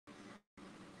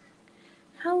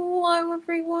Hello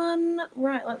everyone.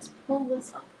 Right, let's pull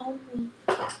this up on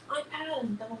the iPad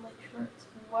and double make sure it's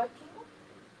working.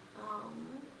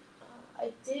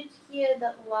 I did hear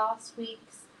that last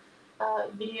week's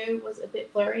video was a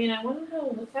bit blurry, and I wanted to have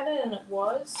a look at it, and it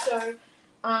was. So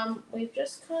we've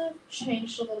just kind of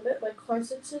changed a little bit. We're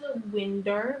closer to the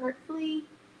window. Hopefully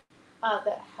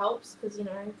that helps, because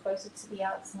closer to the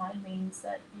outside means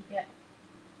that you get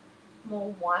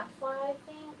more Wi-Fi, I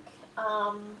think.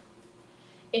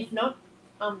 If not,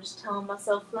 I'm just telling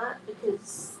myself that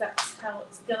because that's how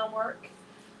it's gonna work.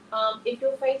 If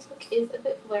your Facebook is a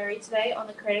bit blurry today on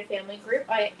the Creative Family group,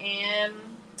 I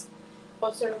am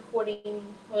also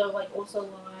recording, also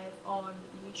live on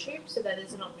YouTube, so that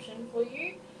is an option for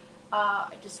you.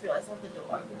 I just realized I have the door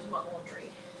open to my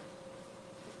laundry.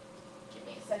 Give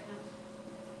me a second.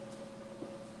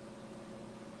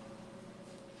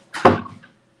 Sorry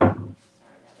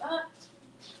about that.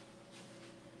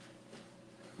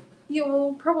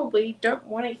 You probably don't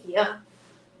want to hear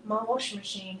my washing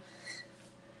machine.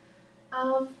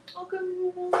 Oh,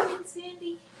 good morning,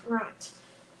 Sandy. Right.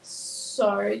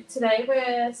 So today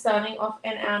we're starting off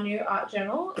in our new art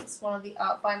journal. It's one of the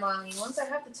Art by Marlene ones. I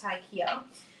have the tag here.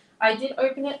 I did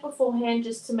open it beforehand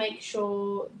just to make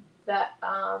sure that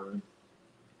I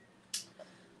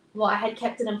had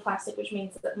kept it in plastic, which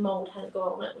means that mold hadn't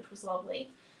got on it, which was lovely.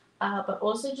 But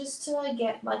also just to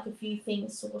get like a few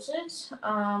things sorted.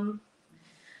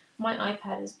 My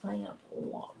iPad is playing up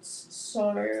lots,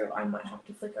 so I might have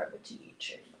to flick over to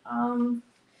YouTube.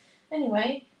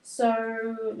 Anyway,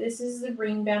 so this is the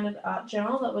ring bounded art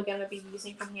journal that we're going to be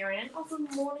using from here in. Oh,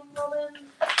 good morning, Robin.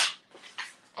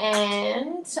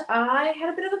 And I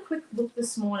had a bit of a quick look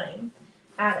this morning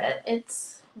at it.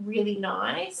 It's really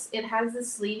nice. It has the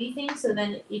sleevey thing, so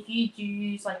then if you do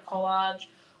use like Collage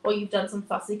or you've done some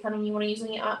fussy cutting you want to use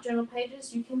on your art journal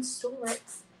pages, you can store it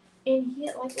in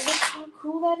here. Like, look how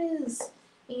cool that is.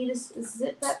 And you just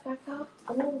zip that back up.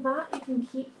 All that, you can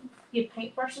keep your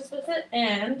paintbrushes with it,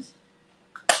 and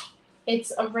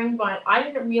it's a ring binder. I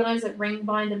didn't realize that ring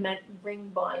binder meant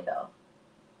ring binder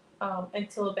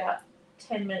until about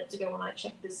 10 minutes ago when I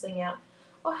checked this thing out.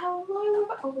 Oh, hello,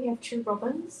 Robin. Oh, we have two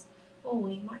Robins. Oh,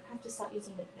 we might have to start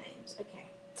using nicknames. Okay.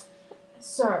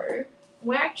 So,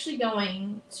 we're actually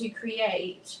going to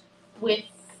create with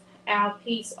our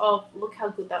piece of, look how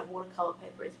good that watercolor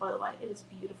paper is, by the way. It is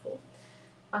beautiful.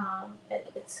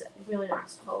 It's really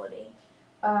nice quality.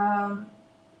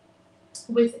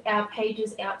 With our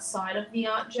pages outside of the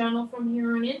art journal from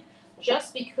here on in,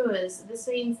 just because this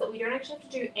means that we don't actually have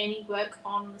to do any work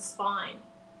on the spine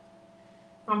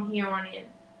from here on in.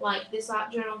 Like this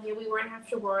art journal here, we won't have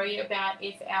to worry about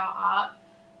if our art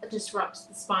disrupts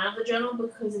the spine of the journal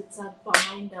because it's a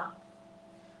binder.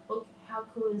 Look how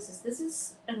cool is this. This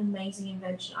is an amazing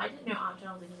invention. I didn't know art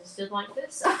journals existed like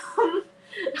this. I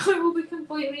will be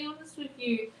completely honest with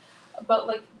you. But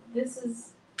like, this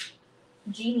is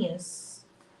genius.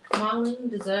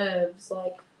 Marlene deserves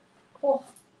a lot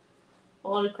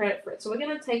of credit for it. So we're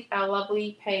going to take our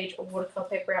lovely page of watercolor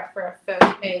paper out for our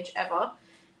first page ever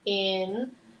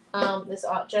in this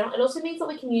art journal. It also means that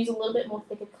we can use a little bit more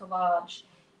thicker collage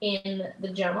in the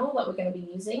journal that we're going to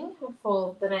be using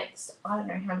for the next, I don't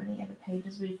know how many other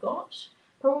pages we've got.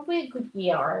 Probably a good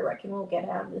year, I reckon we'll get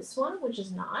out of this one, which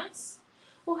is nice.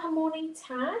 Well, good morning,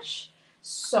 Tash.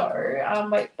 So,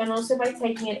 and also by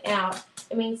taking it out,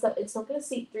 it means that it's not going to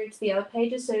seep through to the other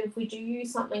pages. So if we do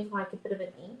use something like a bit of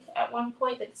an ink at one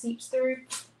point that seeps through,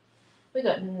 we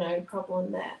got no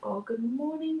problem there. Oh, good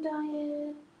morning,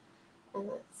 Diane. And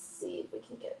let's see if we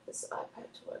can get this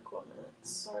iPad to work 1 minute.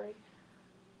 Sorry.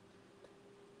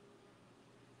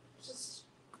 Just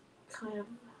kind of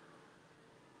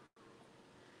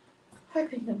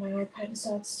hoping that my iPad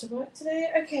decides to work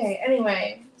today. Okay,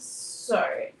 anyway, so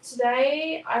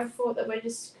today I thought that we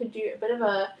just could do a bit of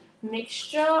a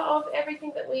mixture of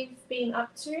everything that we've been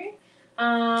up to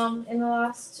in the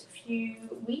last few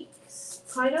weeks,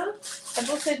 kind of.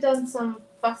 I've also done some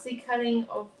fussy cutting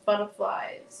of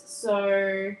butterflies.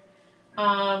 So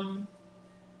we're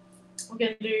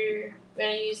gonna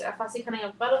use our fussy cutting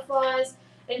of butterflies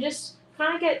and just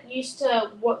kind of get used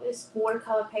to what this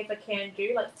watercolor paper can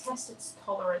do, like test its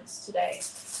tolerance today.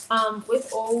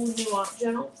 With all new art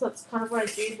journals, that's kind of what I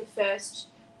do. The first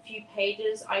few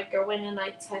pages, I go in and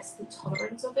I test the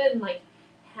tolerance of it and like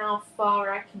how far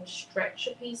I can stretch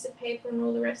a piece of paper and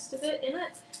all the rest of it in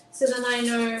it. So then I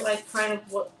know like kind of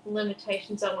what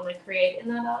limitations I want to create in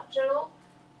that art journal.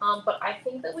 But I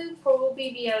think that we'll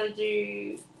probably be able to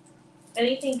do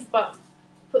anything but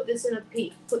put this in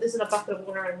a bucket of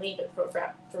water and leave it for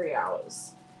about 3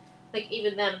 hours. Like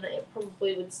even then, it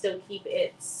probably would still keep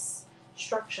its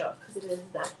structure because it is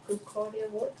that good quality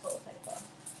of watercolor paper.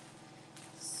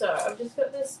 So I've just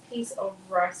got this piece of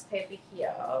rice paper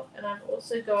here, and I've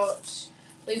also got,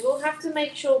 we will have to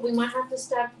make sure, we might have to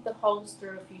stab the holes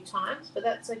through a few times, but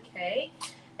that's okay.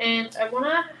 And I want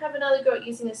to have another go at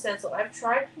using a stencil. I've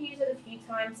tried to use it a few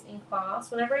times in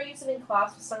class. Whenever I use it in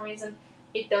class, for some reason,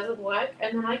 it doesn't work.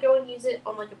 And then I go and use it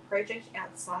on like a project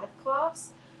outside of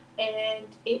class, and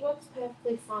it works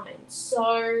perfectly fine.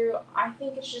 So I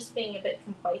think it's just being a bit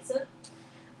complacent.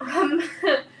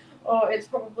 Or it's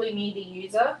probably me, the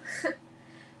user,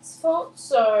 fault.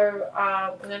 So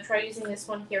I'm going to try using this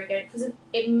one here again because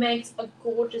it makes a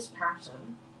gorgeous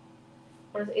pattern.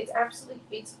 It's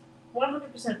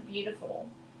 100% beautiful.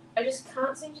 I just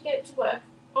can't seem to get it to work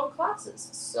on classes.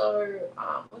 So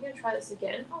we're going to try this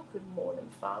again. Oh, good morning,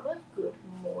 Father. Good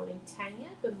morning, Tanya.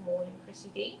 Good morning,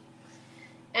 Chrissy D.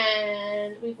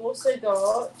 And we've also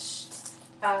got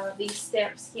these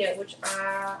stamps here, which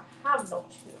I have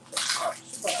not used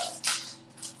much, but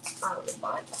I would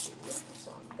like to, so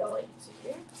I'm going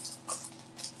to.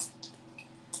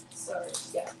 So,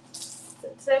 yeah. So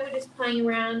today we're just playing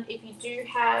around. If you do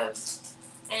have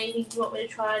anything you want me to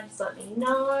try, just let me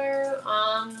know.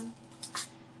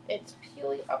 It's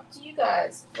purely up to you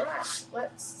guys. Right,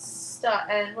 let's start.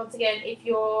 And once again, if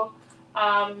your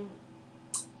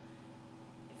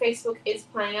Facebook is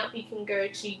playing up, you can go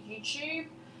to YouTube.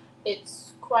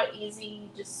 It's quite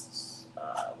easy. Just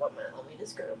 1 minute, let me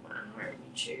just go to my home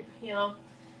YouTube. You know,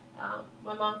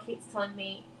 my mom keeps telling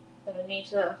me that I need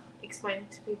to explain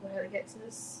to people how to get to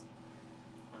this.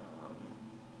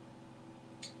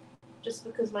 Just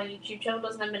because my YouTube channel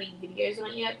doesn't have many videos on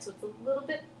it yet, so it's a little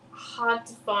bit hard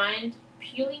to find.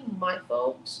 Purely my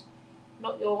fault,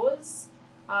 not yours.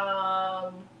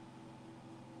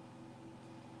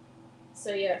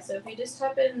 So yeah, so if you just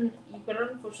type in, you've got to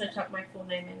unfortunately type my full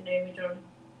name in, Naomi-Jon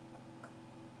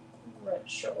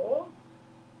Redshaw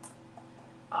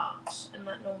Art, and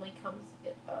that normally comes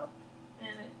it up,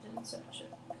 and it didn't search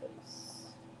it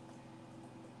because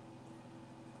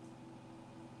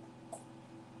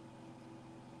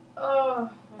I'm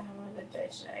having a good day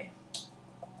today.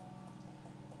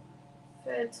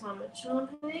 Third time a charm,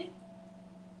 honey.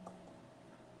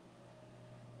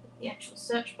 The actual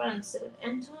search button instead of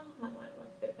enter, that might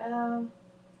work a bit better.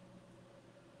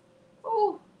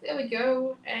 Oh, there we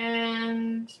go.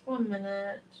 And 1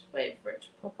 minute, wait for it to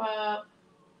pop up.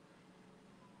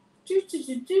 Go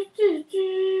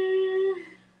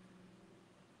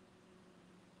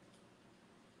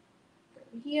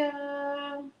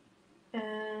here,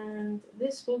 and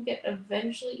this will get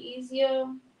eventually easier,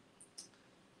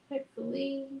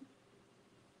 hopefully.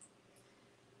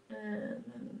 And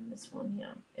then this one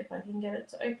here, if I can get it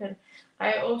to open.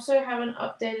 I also haven't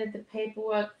updated the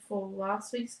paperwork for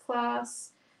last week's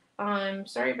class. I'm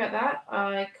sorry about that.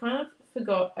 I kind of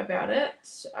forgot about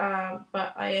it,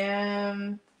 but I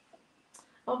am.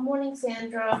 Oh, morning,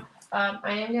 Sandra.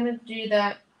 I am going to do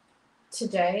that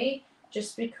today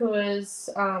just because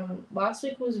last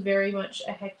week was very much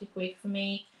a hectic week for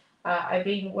me. I've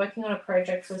been working on a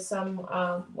project with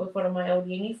with one of my old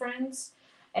uni friends,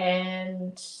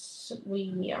 and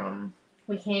we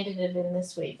handed it in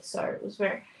this week. So it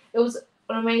was an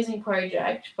amazing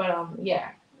project, but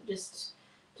yeah, just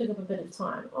took up a bit of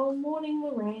time. Oh, morning,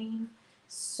 Lorraine.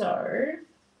 So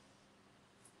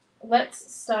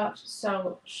let's start.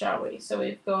 So shall we? So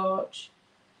we've got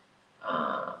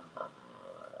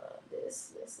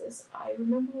this. I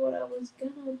remember what I was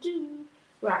gonna do.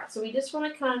 Right, so we just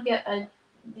want to kind of get a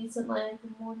decent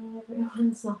good morning,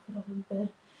 everyone's not up in bed.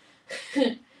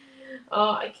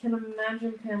 Oh, I can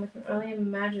imagine, Pam. I can only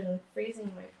imagine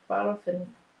freezing my butt off in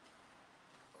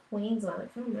Queensland. I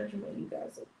can't imagine what you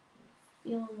guys are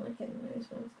feeling like in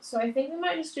those ones. So I think we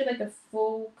might just do like a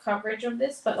full coverage of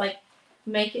this, but like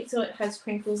make it so it has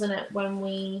crinkles in it when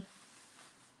we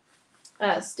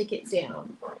stick it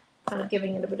down, kind of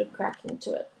giving it a bit of cracking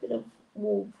to it, a bit of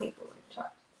wallpaper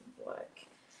type work.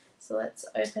 So let's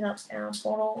open up our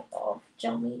bottle of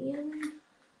gel medium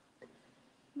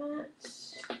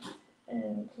matte.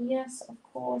 And yes, of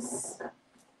course,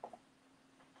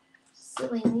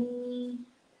 silly me,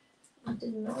 I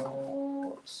did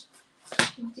not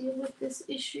deal with this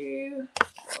issue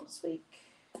last week.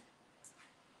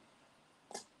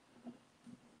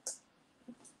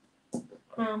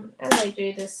 As I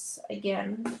do this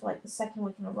again, like the second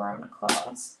week in a row in a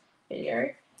class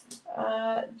video,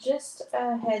 just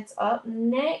a heads up,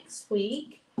 next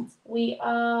week we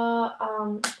are,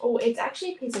 it's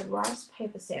actually a piece of rice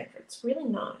paper, Sandra. It's really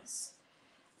nice.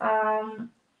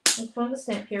 It's one of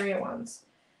the Stamperia ones.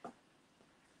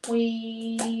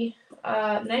 We,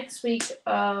 next week,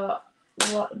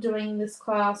 doing this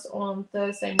class on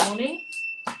Thursday morning.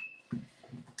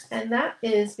 And that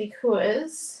is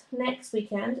because next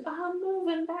weekend I'm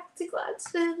moving back to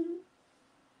Gladstone.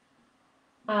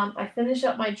 I finish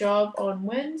up my job on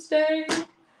Wednesday,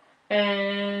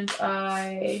 and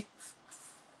I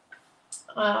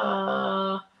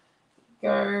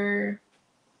go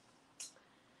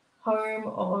home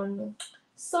on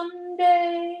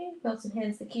Sunday. Nelson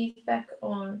hands the keys back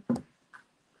on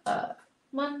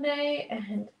Monday,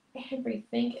 and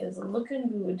everything is looking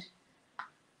good.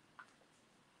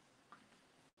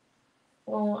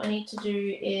 All I need to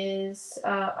do is,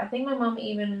 I think my mum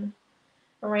even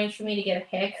arranged for me to get a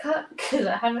haircut, because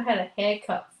I haven't had a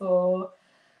haircut for,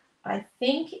 I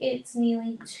think it's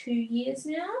nearly 2 years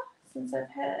now since I've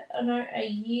had, a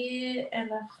year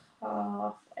and a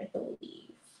half, I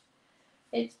believe.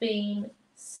 It's been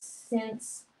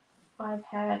since I've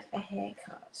had a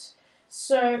haircut.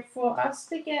 So for us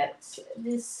to get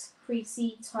this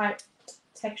creasy type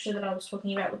texture that I was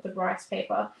talking about with the rice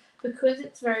paper, because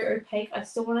it's very opaque, I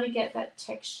still want to get that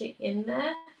texture in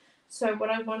there. So what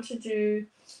I want to do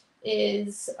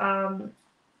is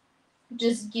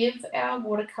just give our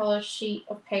watercolor sheet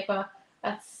of paper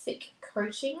a thick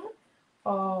coating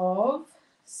of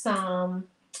some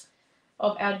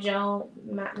of our gel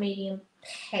matte medium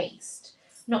paste.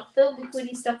 Not the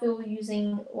liquidy stuff we were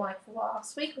using like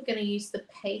last week. We're going to use the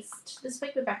paste. This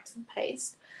week we're back to the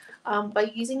paste.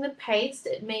 By using the paste,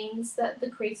 it means that the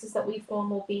creases that we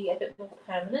form will be a bit more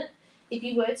permanent. If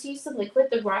you were to use the liquid,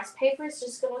 the rice paper is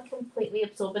just going to completely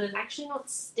absorb it and actually not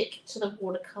stick to the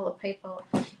watercolor paper.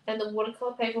 And the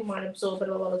watercolor paper might absorb it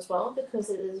a lot as well, because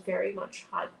it is very much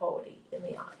high quality in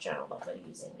the art journal that we're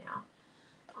using now.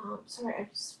 Sorry, I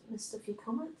just missed a few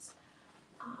comments.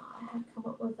 I have come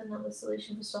up with another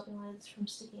solution for stopping lids from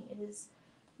sticking. It is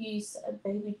use a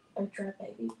dry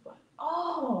baby wipe.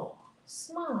 Oh,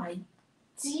 smart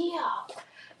idea.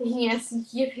 Yes,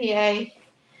 yippee.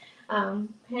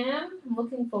 Pam, I'm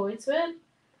looking forward to it.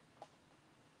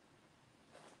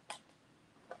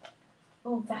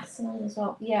 Oh, Vaseline as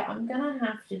well. Yeah, I'm gonna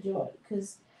have to do it,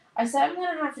 because I said I'm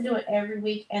gonna have to do it every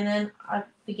week, and then I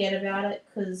forget about it,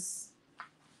 because,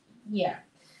 yeah.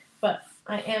 But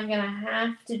I am gonna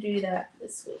have to do that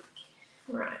this week.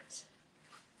 Right.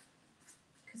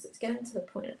 Because it's getting to the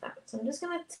point of that. So I'm just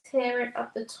gonna tear it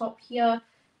up the top here,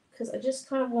 because I just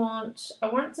kind of want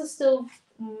to still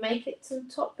make it to the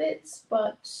top bits,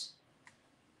 but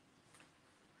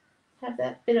have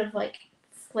that bit of like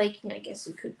flaking, I guess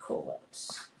you could call it.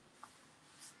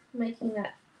 Making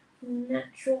that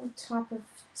natural type of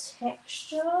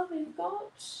texture we've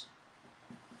got.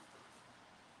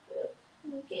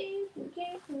 Okay.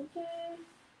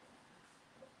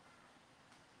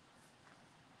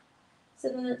 So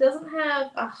then it doesn't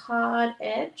have a hard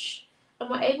edge. And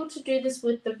we're able to do this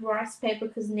with the rice paper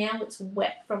because now it's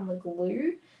wet from the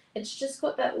glue. It's just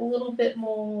got that little bit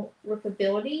more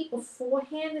rippability.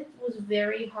 Beforehand, it was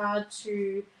very hard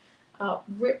to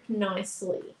rip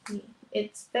nicely.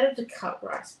 It's better to cut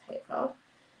rice paper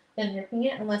than ripping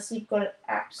it unless you've got it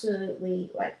absolutely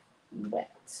like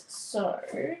wet. So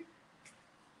there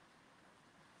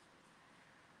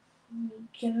we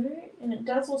go. And it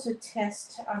does also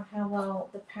test how well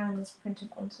the pattern is printed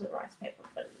onto the rice paper,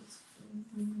 but it's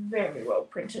very well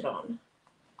printed on.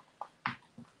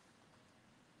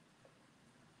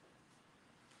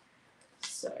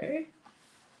 So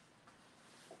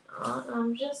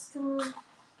I'm just gonna,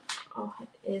 oh, it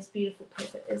is beautiful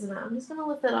paper, isn't it? I'm just gonna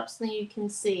lift that up so that you can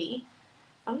see.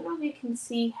 I don't know if you can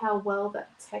see how well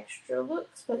that texture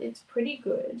looks, but it's pretty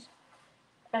good.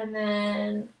 And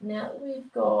then now that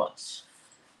we've got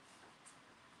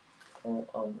all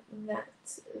of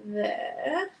that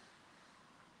there,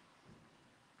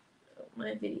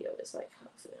 my video is like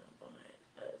half an hour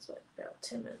behind. It's like about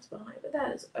 10 minutes behind, but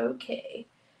that is okay.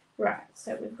 Right,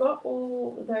 so we've got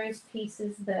all those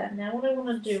pieces there. Now what I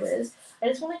want to do is, I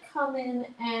just want to come in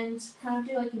and kind of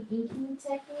do like an inking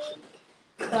technique,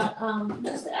 but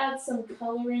just to add some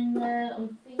colour in there.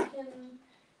 I'm thinking,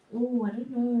 oh, I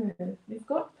don't know. We've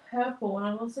got purple, and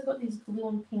I've also got these blue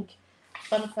and pink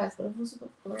butterflies, but I've also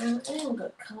got brown. Anyone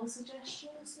got colour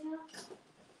suggestions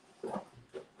here?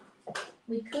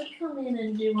 We could come in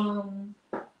and do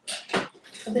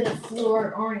a bit of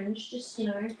fluoro orange, just, you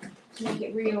know, to make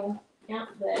it real out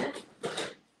there.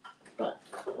 But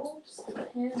I'll just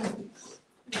depends.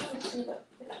 I'm trying to see about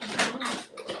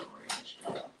fluoro orange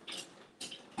colour.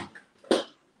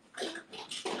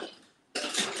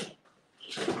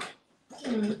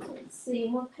 Let's see,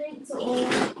 my paints are all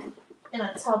in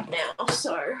a tub now,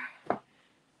 so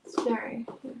it's very...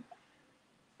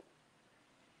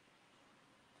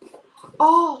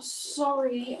 Oh,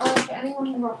 sorry. For anyone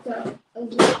who rocked up a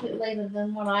little bit later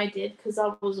than what I did, because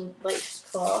I was late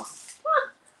to class.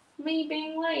 Me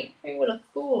being late. Who would have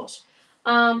thought?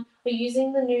 We're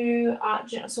using the new art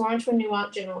journal. So we're into a new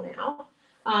art journal now.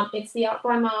 It's the Art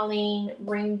by Marlene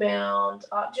ring bound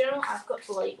art journal. I've got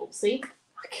the label. See,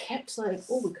 I kept like,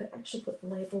 oh, we could actually put the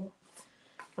label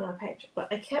on our page, but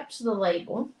I kept the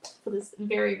label for this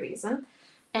very reason.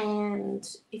 And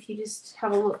if you just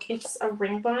have a look, it's a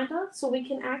ring binder, so we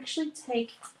can actually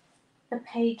take the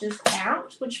pages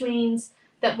out, which means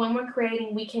that when we're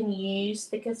creating, we can use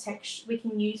thicker texture, we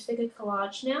can use thicker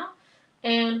collage now,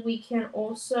 and we can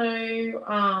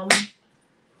also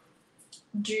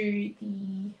do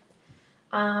the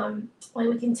like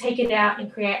we can take it out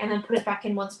and create, and then put it back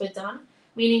in once we're done,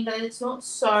 meaning that it's not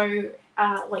so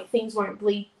like things won't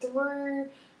bleed through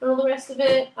and all the rest of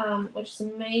it, which is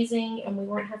amazing, and we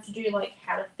won't have to do like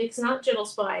how to fix an art journal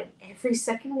spine every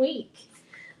second week.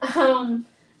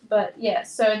 But yeah,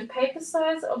 so the paper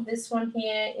size of this one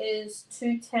here is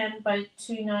 210 by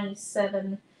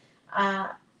 297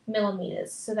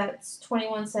 millimeters. So that's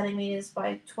 21 centimeters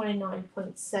by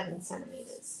 29.7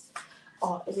 centimeters.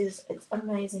 Oh, it's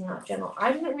amazing art journal.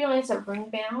 I didn't realize that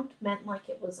ring bound meant like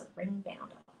it was a ring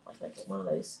bounder, like one of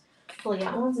those pulling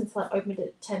out ones, until I opened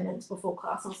it 10 minutes before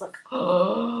class. I was like,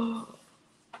 oh,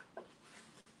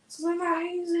 it's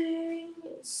amazing.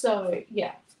 So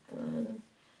yeah,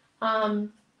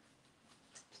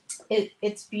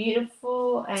 it's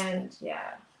beautiful, and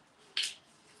yeah.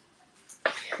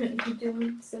 You're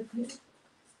doing so good.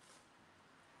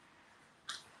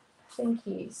 Thank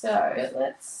you. So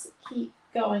let's keep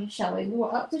going, shall we? We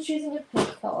were up to choosing a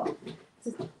pink colour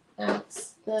to add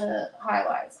the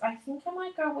highlights. I think I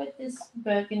might go with this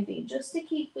burgundy just to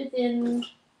keep within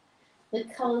the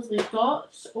colours we've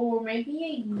got, or maybe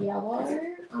a yellow.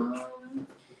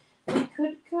 We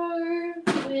could go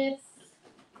with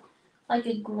like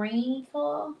a green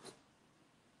colour.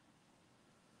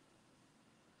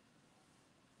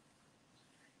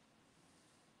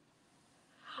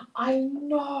 I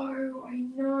know.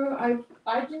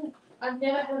 I've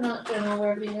never had an art journal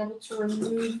where I've been able to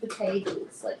remove the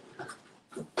pages, like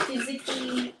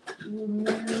physically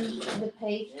remove the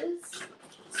pages.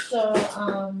 So,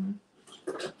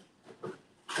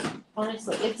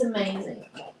 honestly, it's amazing.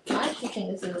 I actually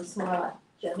think this is a smart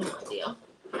journal idea.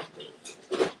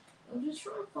 I'm just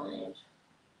trying to find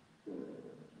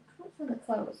the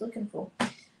colour I was looking for.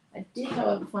 I did,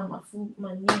 however, find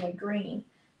my neon green.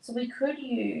 So we could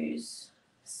use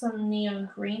some neon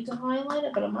green to highlight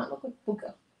it, but it might look like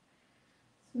booger.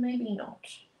 So maybe not.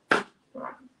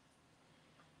 Right.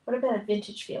 What about a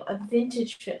vintage feel? A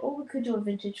vintage feel. Oh, we could do a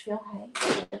vintage feel. Hey,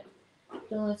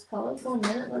 doing those colours. 1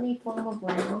 minute. Let me find my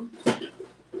brown.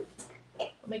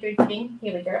 Let me go digging.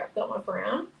 Here we go. I've got my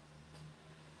brown.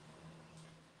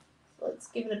 So let's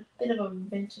give it a bit of a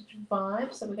vintage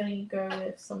vibe. So we're going to go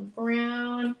with some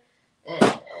brown,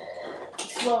 and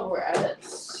while we're at it,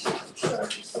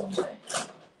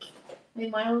 we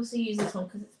might also use this one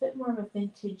because it's a bit more of a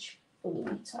vintage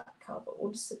blue type colour, but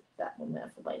we'll just sit that one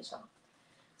there for later.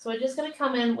 So we're just going to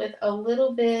come in with a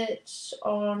little bit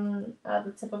on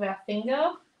the tip of our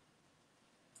finger.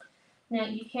 Now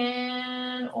you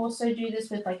can also do this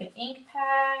with like an ink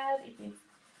pad if you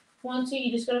want to.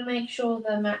 You just got to make sure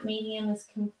the matte medium is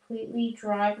completely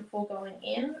dry before going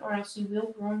in, or else you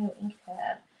will ruin your ink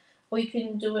pad. Or you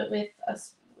can do it with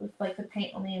like the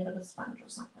paint on the end of a sponge or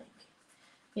something,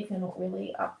 if you're not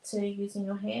really up to using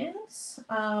your hands.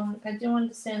 I do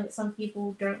understand that some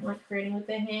people don't like creating with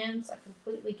their hands. I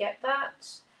completely get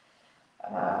that.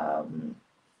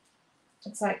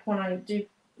 It's like when I do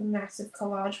massive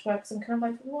collage works, I'm kind of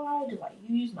like, why do I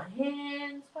use my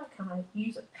hands? Why can't I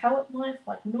use a palette knife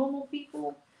like normal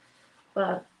people?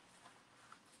 But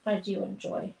I do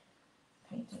enjoy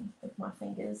painting with my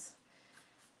fingers.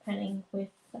 Painting with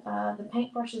the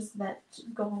paintbrushes that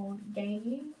God gave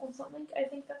you or something. I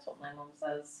think that's what my mom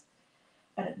says.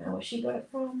 I don't know where she got it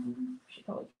from. She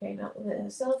probably came up with it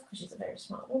herself because she's a very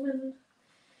smart woman.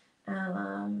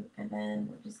 And then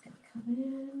we're just going to come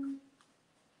in.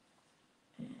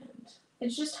 And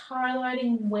it's just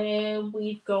highlighting where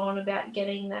we've gone about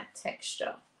getting that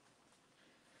texture.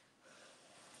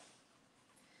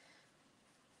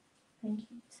 Thank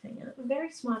you, Tanya. A very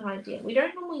smart idea. We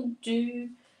don't normally do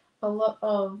a lot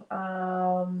of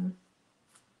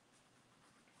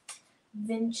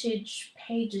vintage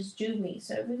pages, do we?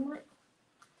 So we might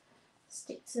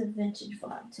stick to the vintage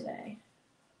vibe today.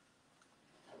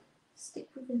 Stick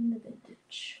within the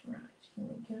vintage. Right, here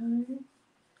we go.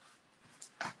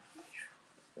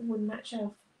 It would match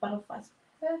our butterflies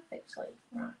perfectly.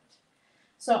 Right.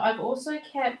 So I've also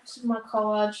kept my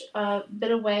collage a bit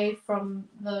away from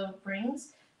the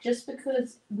rings just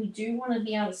because we do want to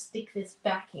be able to stick this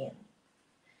back in.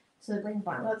 So the ring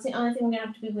binder. That's the only thing we're going to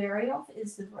have to be wary of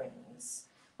is the rings.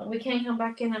 But we can come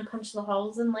back in and punch the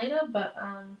holes in later, but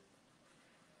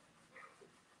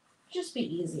just be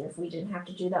easier if we didn't have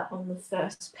to do that on the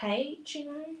first page, you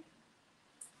know.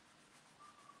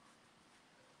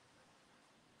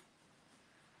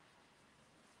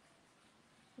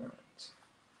 Right.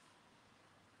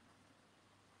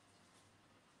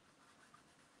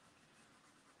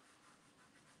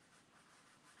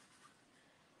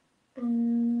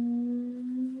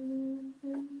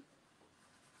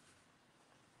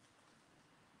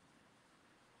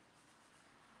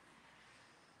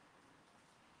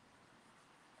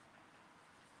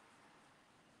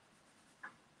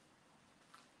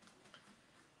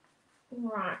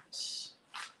 Right,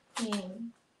 here we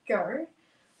go.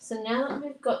 So now that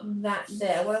we've got that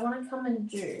there, what I want to come and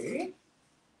do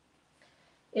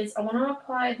is I want to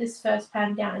apply this first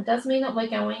pattern down. It does mean that we're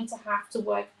going to have to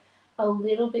work a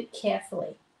little bit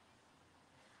carefully.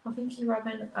 I think you rub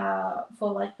in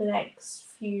for like the next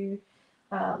few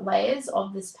layers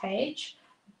of this page,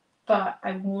 but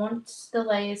I want the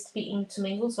layers to be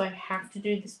intermingled, so I have to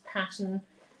do this pattern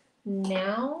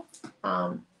now.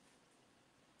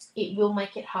 It will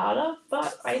make it harder,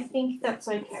 but I think that's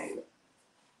okay.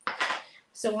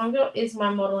 So what I've got is my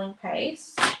modelling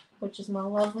paste, which is my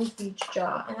lovely huge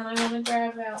jar, and then I'm going to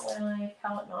grab out my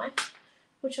palette knife,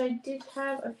 which I did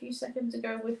have a few seconds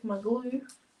ago with my glue.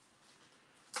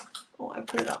 Oh, I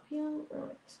put it up here.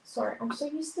 Right. Sorry, I'm so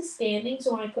used to standing,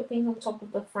 so when I put things on top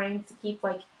of the frame to keep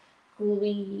like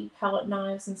gluey palette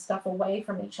knives and stuff away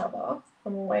from each other,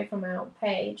 away from our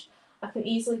page, I can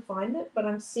easily find it, but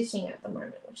I'm sitting at the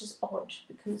moment, which is odd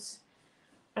because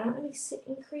I don't really sit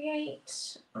and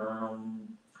create. I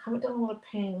haven't done a lot of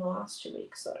painting the last 2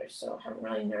 weeks though, so I haven't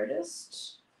really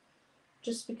noticed.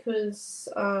 Just because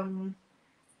I've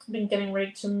been getting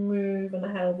ready to move and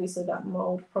I had obviously that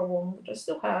mold problem, which I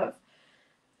still have.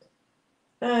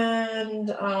 And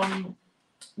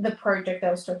the project I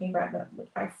was talking about that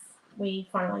we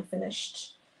finally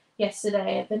finished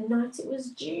yesterday the night it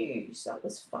was due, so that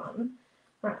was fun.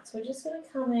 Right, so we're just going to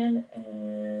come in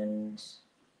and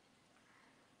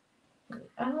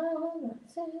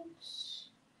that's it.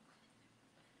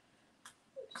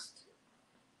 Just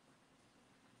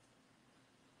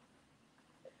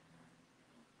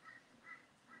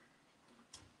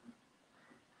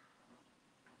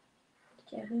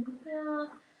get in there.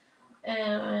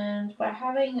 And by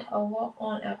having a lot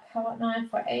on our palette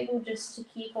knife, we're able just to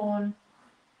keep on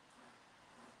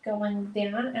going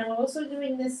down. And we're also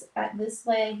doing this at this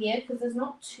layer here because there's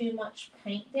not too much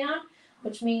paint down,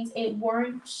 which means it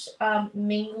won't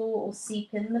mingle or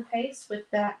seep in the paste with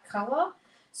that colour.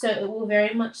 So it will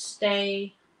very much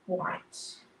stay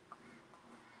white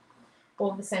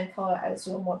or the same colour as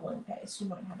your modelling paste. You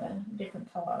might have a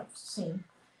different colour. I've seen.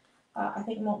 I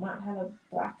think Malt might have a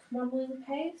black modelling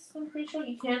paste, I'm pretty sure.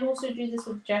 You can also do this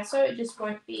with gesso, it just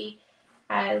won't be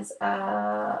as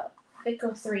thick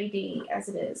or 3D as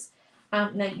it is.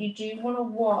 Now you do want to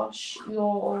wash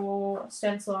your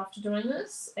stencil after doing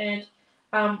this, and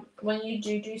when you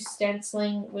do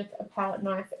stenciling with a palette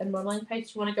knife and modelling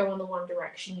paste, you want to go in the one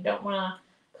direction. You don't want to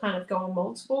kind of go on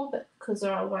multiple, because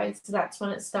otherwise that's when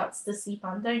it starts to seep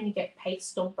under and you get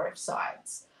paste on both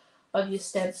sides of your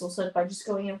stencil. So by just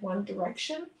going in one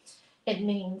direction, it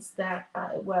means that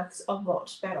it works a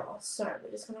lot better. So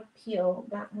we're just going to peel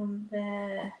that one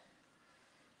there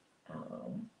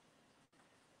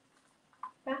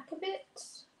back a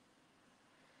bit,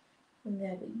 and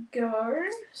there we go.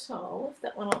 So I'll lift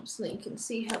that one up so that you can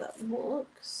see how that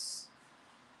looks.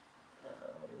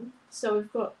 So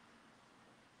we've got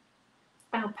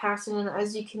our pattern, and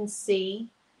as you can see,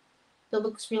 that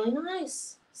looks really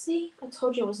nice. See, I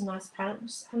told you it was a nice pattern. I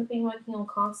just haven't been working on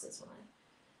casters when I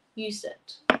used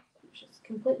it, which is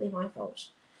completely my fault.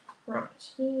 Right,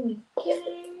 here we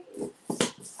go.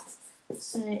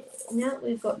 So now that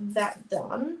we've got that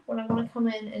done, what I want to come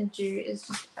in and do is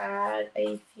just add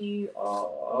a few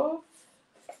of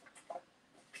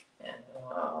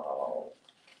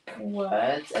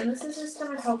words, and this is just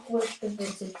going to help with the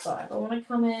vintage vibe. I want to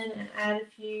come in and add a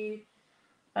few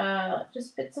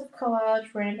just bits of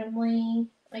collage randomly,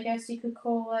 I guess you could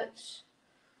call it,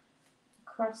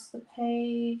 across the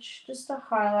page, just to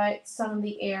highlight some of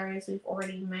the areas we've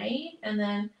already made, and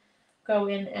then go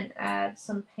in and add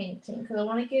some painting, because I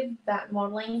want to give that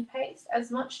modelling paste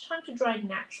as much time to dry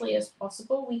naturally as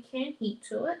possible. We can heat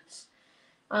to it.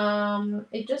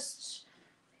 It just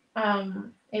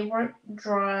it won't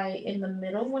dry in the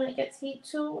middle when it gets heat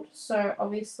tooled, so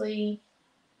obviously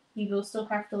you will still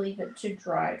have to leave it to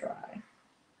dry.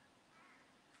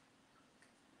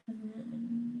 And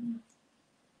then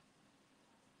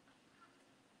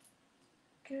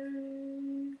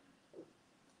go.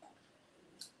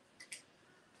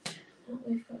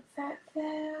 We've got that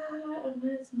there, and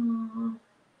where's my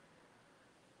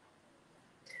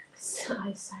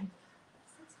side?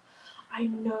 I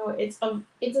know it's a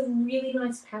really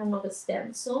nice pattern of a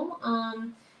stencil.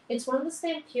 It's one of the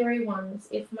Stamperi ones.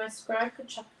 If my scribe could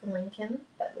chuck the link in,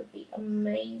 that would be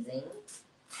amazing.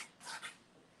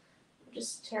 I'm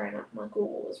just tearing up my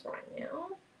gauze right now.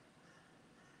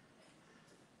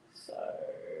 So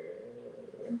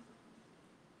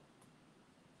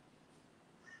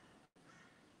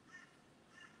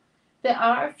there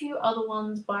are a few other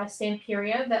ones by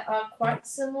Stamperia that are quite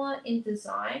similar in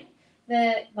design.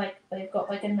 They're like they've got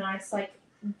like a nice like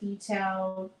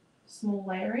detailed small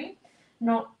layering,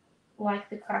 not like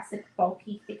the classic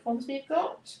bulky thick ones we've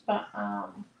got, but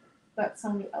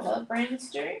some of the other brands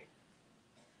do,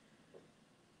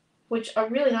 which are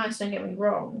really nice. Don't get me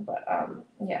wrong, but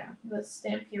yeah, the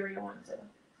Stamperia ones are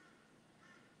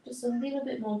just a little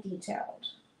bit more detailed.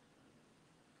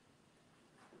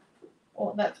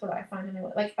 Or that's what I find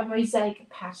anyway. Like a mosaic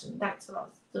pattern. That's what I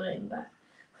was doing, but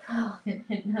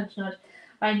nudge, nudge.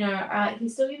 I know. He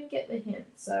still didn't get the hint,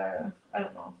 so I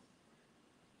don't know.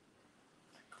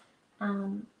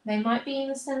 They might be in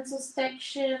the stencil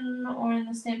section or in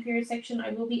the Stamperia section.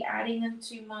 I will be adding them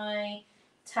to my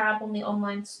tab on the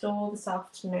online store this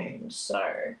afternoon.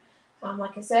 So,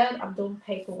 like I said, I'm doing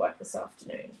paperwork this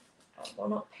afternoon. Well,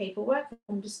 not paperwork.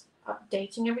 I'm just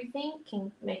updating everything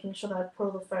and making sure that I put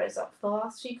all the photos up for the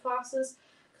last few classes,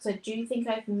 because I do think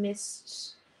I've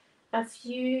missed a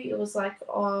few. It was like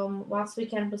last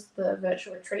weekend was the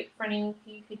virtual retreat for any of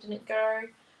you who didn't go,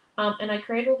 and I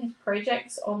created all these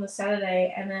projects on the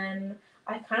Saturday, and then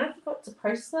I kind of forgot to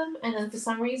post them, and then for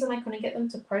some reason I couldn't get them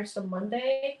to post on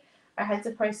Monday. I had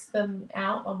to post them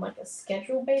out on like a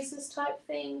schedule basis type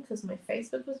thing because my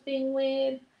Facebook was being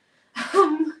weird.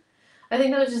 I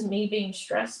think that was just me being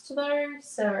stressed though,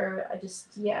 so I just,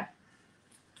 yeah.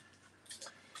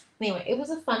 Anyway, it was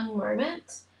a fun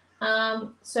moment.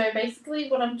 So basically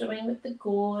what I'm doing with the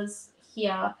gauze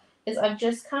here is I've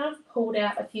just kind of pulled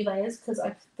out a few layers because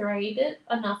I've frayed it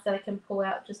enough that I can pull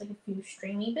out just like a few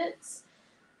stringy bits.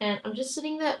 And I'm just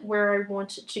sitting that where I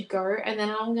want it to go, and then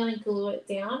I'm going to glue it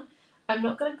down. I'm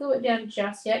not going to glue it down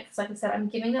just yet because, like I said, I'm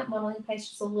giving that modeling paste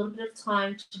just a little bit of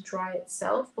time to dry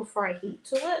itself before I heat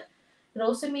tool it. It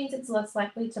also means it's less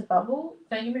likely to bubble.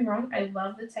 Don't get me wrong, I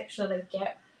love the texture that I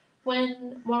get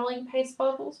when modeling paste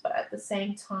bubbles, but at the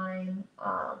same time,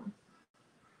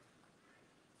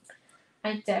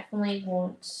 I definitely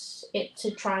want it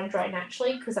to try and dry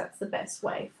naturally because that's the best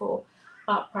way for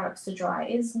art products to dry,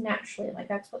 is naturally. Like,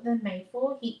 that's what they're made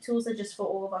for. Heat tools are just for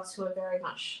all of us who are very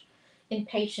much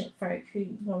impatient folk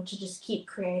who want to just keep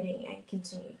creating and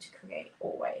continue to create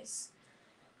always.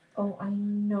 Oh, I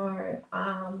know.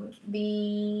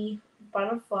 The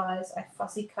butterflies I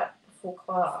fussy cut before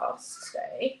class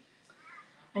today.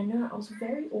 I know, I was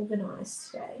very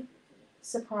organised today.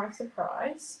 Surprise,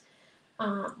 surprise.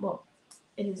 Well,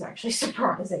 it is actually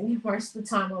surprising. Most of the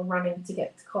time I'm running to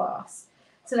get to class.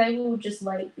 Today we were just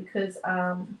late because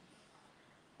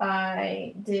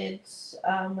I did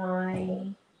my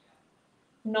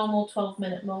normal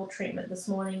 12-minute mold treatment this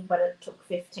morning, but it took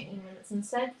 15 minutes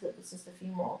instead because it was just a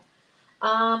few more.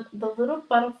 The little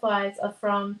butterflies are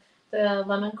from the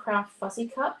Lemoncraft fussy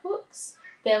cut books.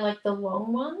 They're like the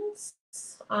long ones,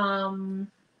 the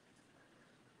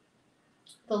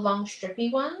long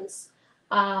strippy ones.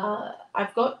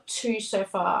 I've got two so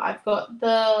far. I've got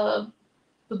the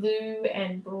blue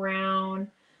and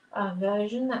brown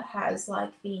version that has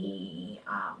like the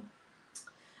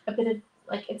a bit of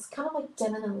like, it's kind of like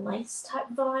denim and lace type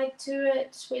vibe to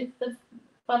it with the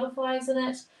butterflies in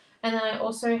it. And then I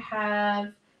also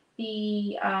have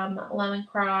the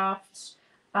Lemoncraft,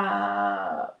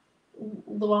 the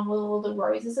one with all the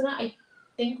roses in it. I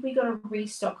think we got a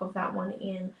restock of that one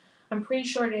in. I'm pretty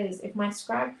sure it is, if my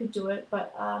scribe could do it,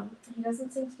 but he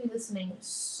doesn't seem to be listening.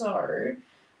 So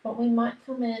what we might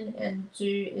come in and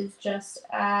do is just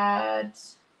add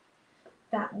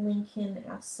that link in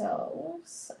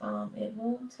ourselves. It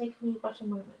will take me but a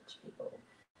moment, people.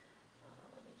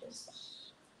 Let me just...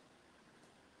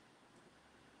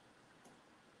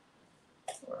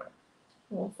 Alright,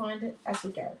 we'll find it as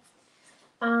we go.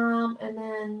 And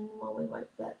then while we wait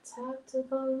for that tab to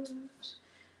load,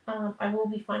 I will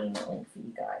be finding that link for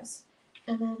you guys.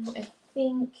 And then I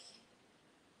think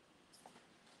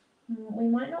We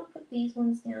might not put these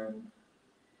ones down,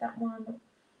 that one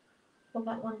or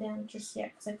that one down just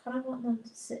yet, because I kind of want them to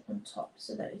sit on top,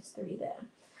 so those three there.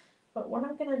 But what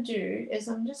I'm going to do is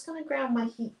I'm just going to grab my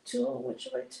heat tool, which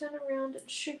if I turn around, it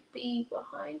should be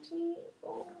behind me.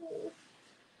 Oh,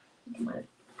 I might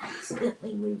have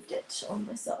accidentally moved it on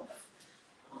myself.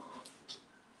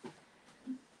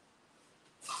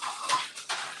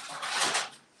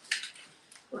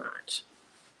 Right.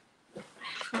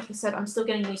 Like I said, I'm still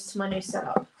getting used to my new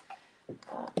setup.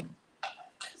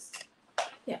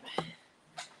 Yeah.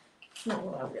 Not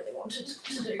what I really wanted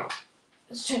to do.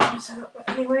 Let's change my setup. But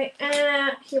anyway,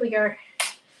 here we go.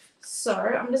 So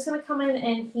I'm just going to come in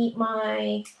and heat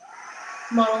my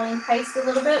modeling paste a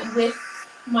little bit with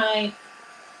my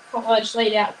collage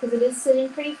laid out, because it is sitting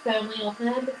pretty firmly on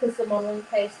there because the modeling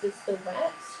paste is still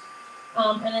wet.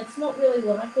 And it's not really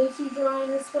likely to dry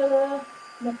in this weather.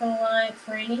 I'm not going to lie, it's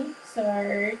raining.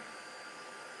 So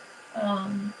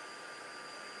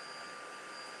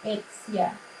it's,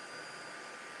 yeah,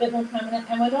 a bit more permanent.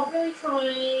 And we're not really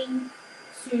trying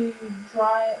to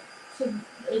dry it to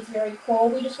it's very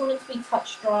cold. We just want it to be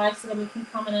touch dry so that we can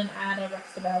come in and add the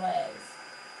rest of our layers.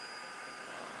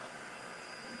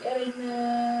 Getting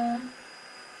there.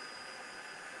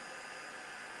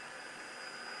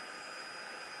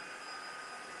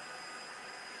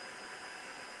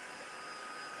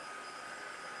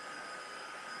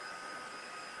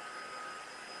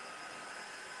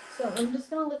 So I'm just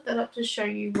going to lift that up to show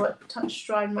you what touch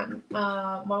dried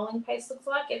modeling paste looks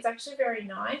like. It's actually very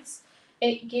nice.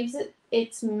 It gives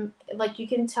it's like you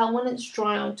can tell when it's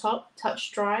dry on top.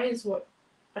 Touch dry is what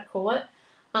I call it,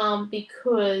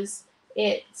 because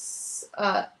it's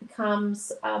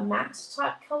becomes a matte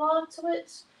type color to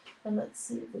it. And let's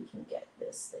see if we can get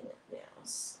this thing now.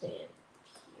 Stand here.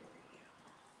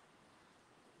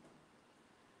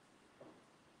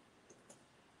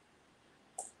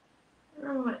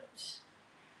 Alright.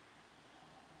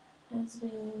 As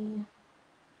we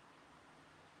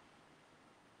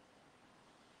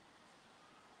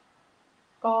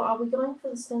are we going for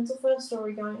the stencil first, or are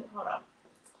we going, hold up,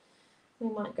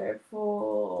 we might go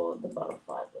for the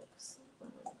butterfly looks.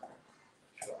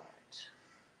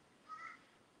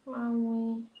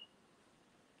 Right.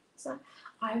 So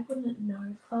I wouldn't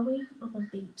know, Chloe. I'm a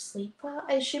deep sleeper.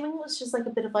 I assuming it was just like a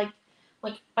bit of like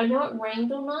I know it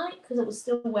rained all night because it was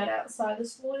still wet outside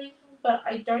this morning, but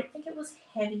I don't think it was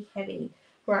heavy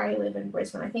where I live in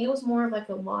Brisbane. I think it was more of like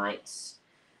a light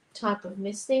type of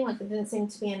misting. Like there didn't seem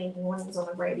to be any warnings on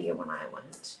the radio when I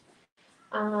went.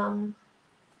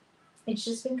 It's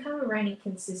just been kind of raining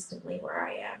consistently where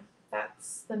I am.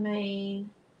 That's the main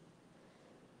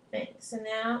thing. So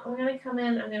now I'm going to come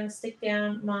in, I'm going to stick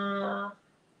down my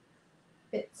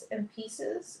bits and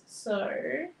pieces.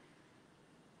 So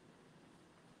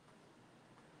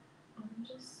I'm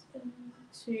just going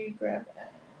to grab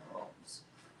out,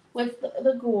 with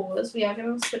the gauze, we are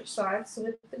going to switch sides. So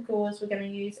with the gauze, we're going to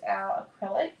use our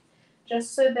acrylic,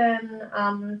 just so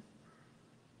then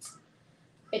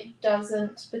it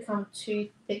doesn't become too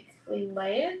thickly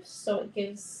layered, so it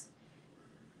gives,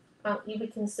 you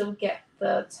can still get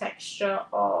the texture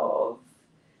of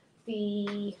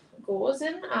the gauze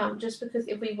in, just because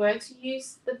if we were to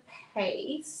use the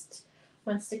paste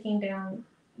when sticking down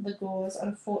the gauze,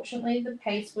 unfortunately the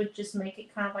paste would just make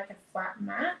it kind of like a flat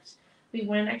mat. We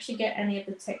won't actually get any of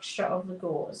the texture of the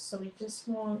gauze, so we just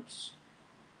want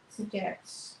to get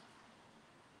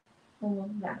all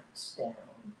of that down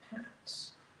pat.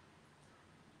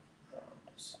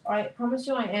 I promise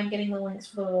you I am getting the links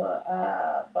for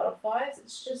the butterflies.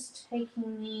 It's just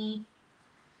taking me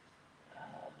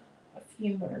a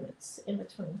few moments in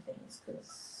between things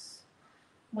because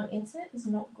my internet is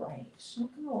not great,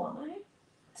 not gonna lie.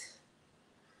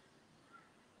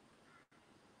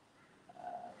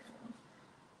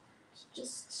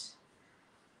 Just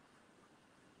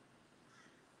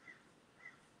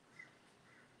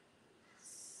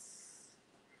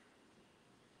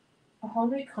a whole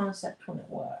new concept when it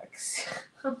works.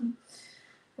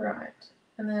 Right,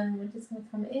 and then we're just going to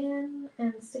come in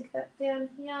and stick that down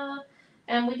here,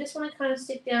 and we just want to kind of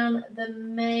stick down the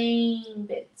main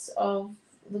bits of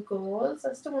the gauze.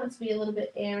 I still want it to be a little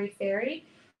bit airy-fairy,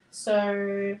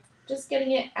 so just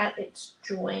getting it at its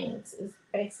joints is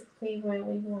basically where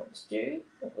we want to do,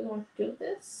 what we want to do with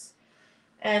this.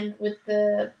 And with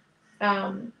the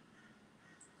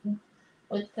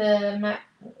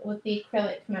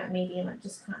acrylic matte medium, it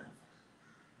just kind of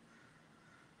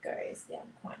goes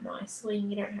down quite nicely, and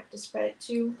you don't have to spread it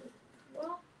too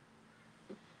well.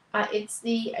 It's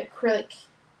the acrylic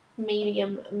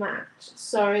medium matte.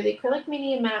 So the acrylic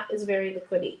medium matte is very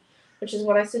liquidy. which is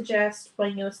what I suggest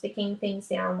when you're sticking things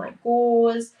down like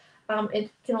gauze.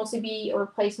 It can also be a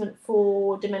replacement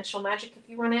for Dimensional Magic if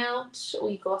you run out, or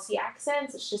your Glossy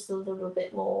Accents. It's just a little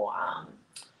bit more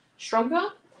stronger.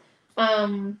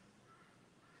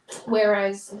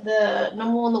 Whereas the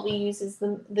normal one that we use is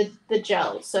the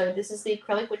gel. So this is the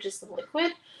acrylic, which is the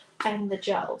liquid, and the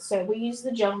gel. So we use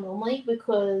the gel normally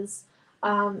because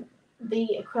the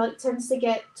acrylic tends to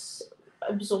get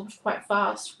absorbed quite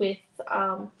fast with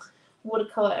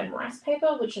watercolor and rice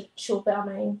paper, which are two of our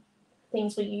main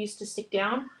things we use to stick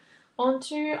down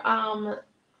onto,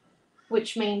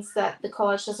 which means that the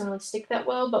collage doesn't really stick that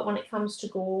well. But when it comes to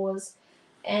gauze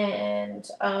and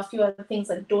a few other things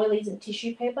like doilies and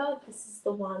tissue paper, this is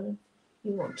the one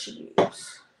you want to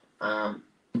use.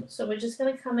 So we're just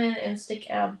going to come in and stick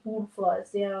our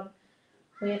butterflies down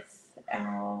with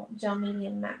our gel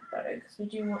medium matte though, because we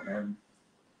do want them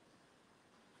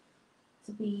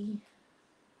to be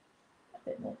a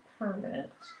bit more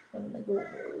permanent than the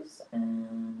gauze.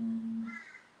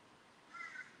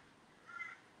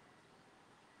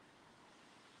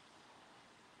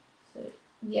 So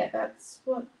yeah, that's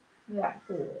what that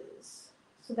glue is.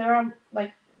 So there are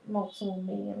like multiple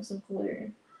mediums of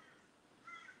glue.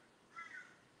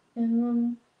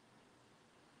 And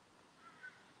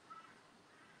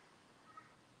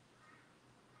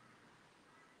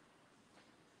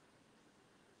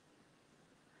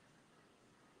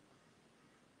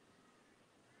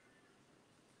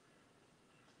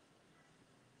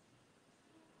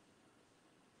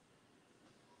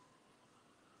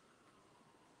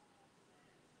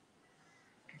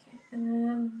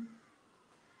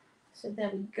so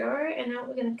there we go. And now what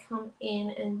we're going to come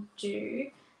in and do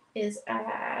is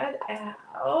add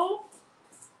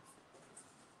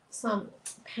some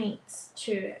paints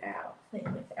to our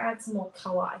thing. Add some more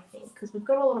colour, I think, because we've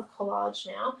got a lot of collage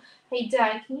now. Hey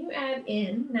Dad, can you add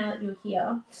in, now that you're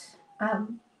here,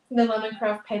 the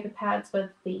Lemoncraft paper pads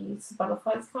where these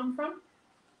butterflies come from?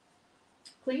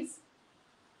 Please?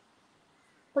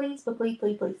 Please, but please,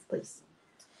 please, please, please.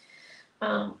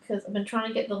 Because I've been trying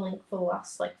to get the link for the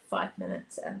last like 5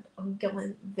 minutes and I'm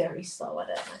going very slow at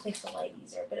it. And I think the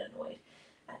ladies are a bit annoyed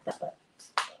at that, but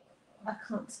I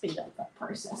can't speed up that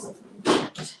process.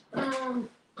 Now,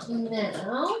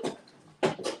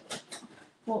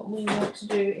 what we want to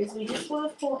do is we just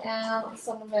want to pull out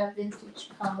some of our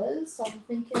vintage colours. So I'm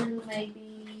thinking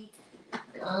maybe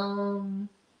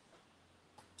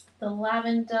the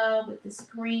lavender with this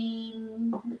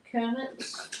green Kermit.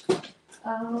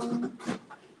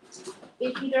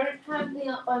 If you don't have the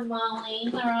Up by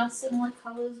Marlene, there are similar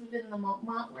colours within the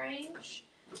Montmartre range.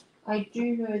 I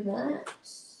do know that.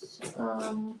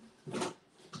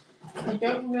 I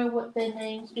don't know what their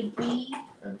names would be.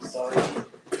 I'm sorry.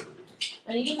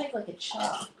 I need to make like a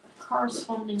chart, a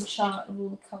corresponding chart of all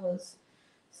the colours.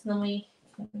 So then we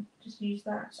can just use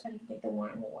that. I didn't get the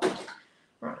white and the white.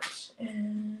 Right,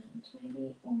 and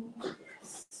maybe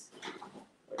this.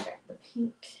 We've got the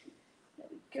pink. There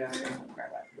we go. I'll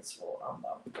grab out this raw umber.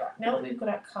 Right, now that we've got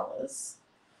our colours,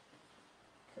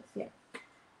 because yeah, I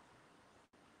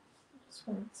just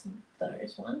want some of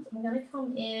those ones. I'm going to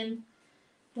come in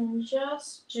and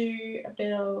just do a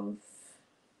bit of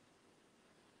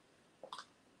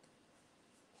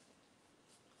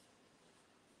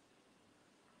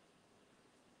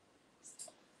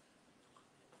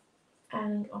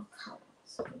adding of colour.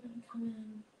 So we're going to come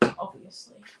in,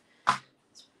 obviously,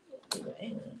 that's what we're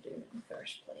aiming to do in the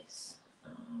first place.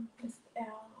 With our,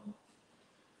 I'm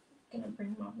going to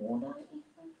bring my water in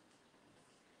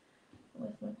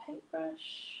with my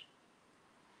paintbrush.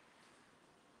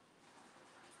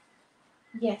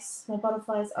 Yes, my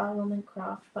butterflies are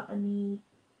Lemoncraft, but I need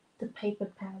the paper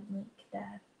pad link,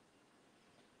 Dad.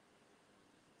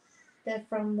 They're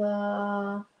from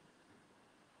the...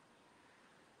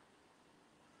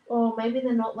 Oh, maybe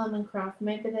they're not Lemoncraft.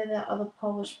 Maybe they're the other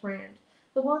Polish brand.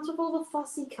 The ones with all the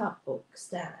fussy-cut books,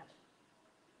 Dad.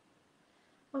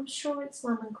 I'm sure it's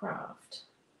Lemoncraft.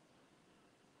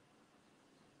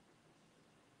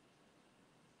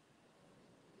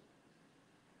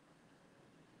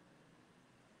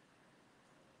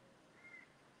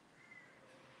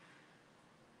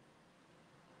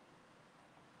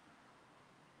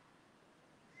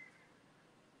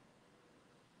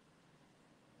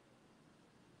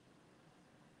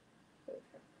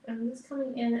 I'm just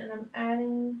coming in and I'm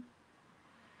adding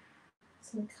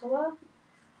some colour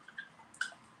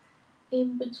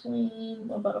in between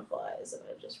the butterflies, and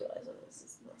I just realised that this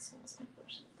is the smallest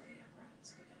paintbrush.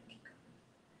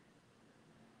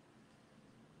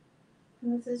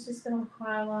 And this is just going to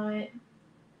highlight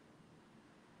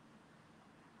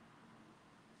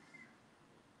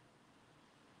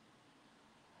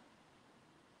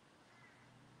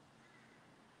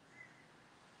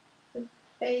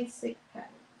basic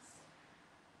patterns.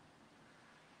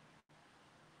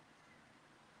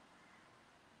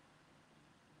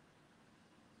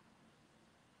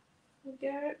 There we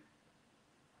go.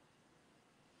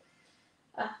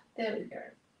 Ah, there we go.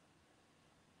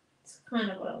 It's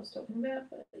kind of what I was talking about,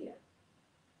 but yeah.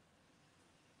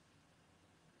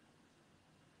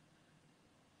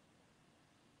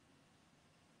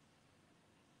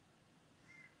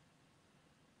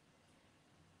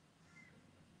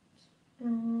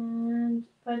 And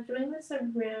by doing this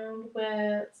around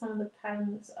where some of the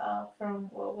patterns are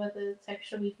from, or where the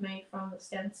texture we've made from the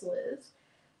stencil is,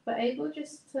 we're able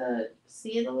just to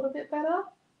see it a little bit better.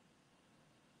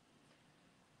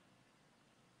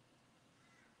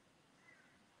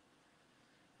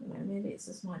 Maybe it's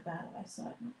just my bad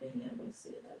eyesight not being able to see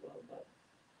it that well, but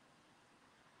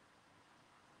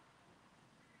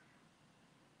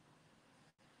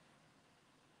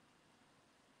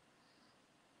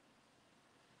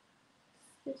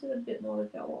gives it a bit more to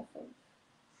go off of.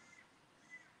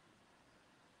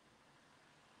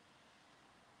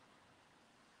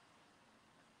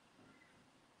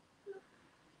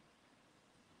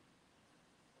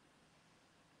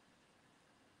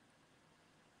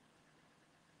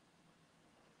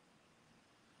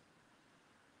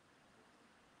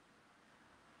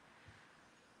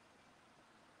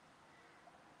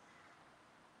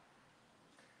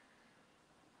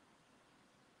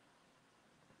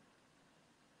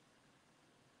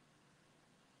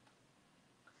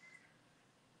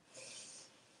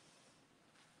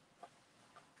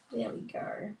 There we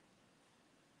go.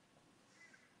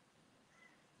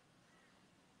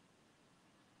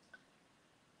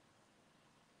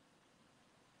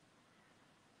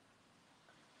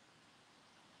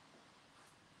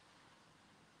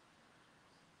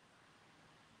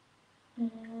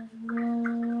 And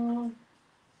now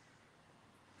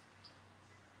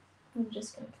I'm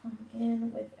just going to come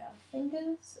in with our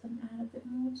fingers and add a bit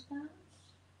more to that.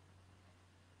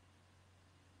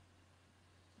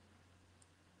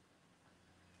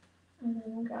 And then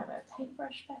we'll grab our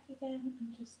paintbrush back again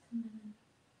and just come in.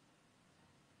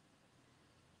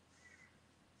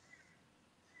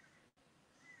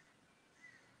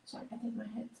 Sorry, I think my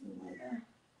head's in the way there.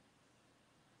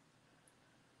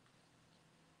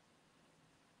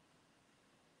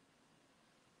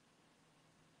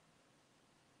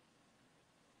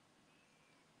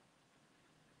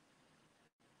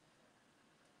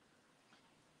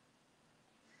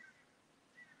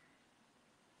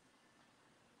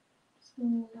 Just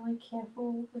being really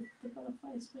careful with the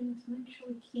butterfly swing to make sure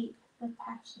we keep the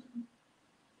pattern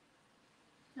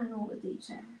and all the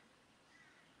detail.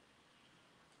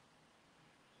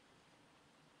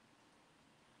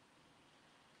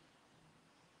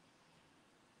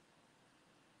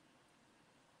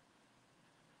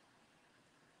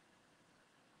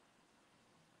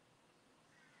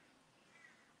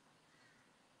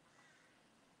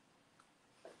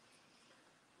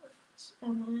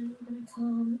 And then I'm going to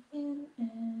come in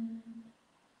and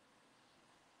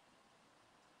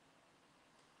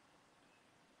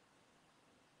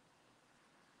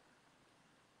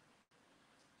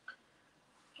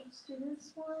just do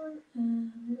this one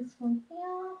and this one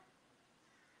here.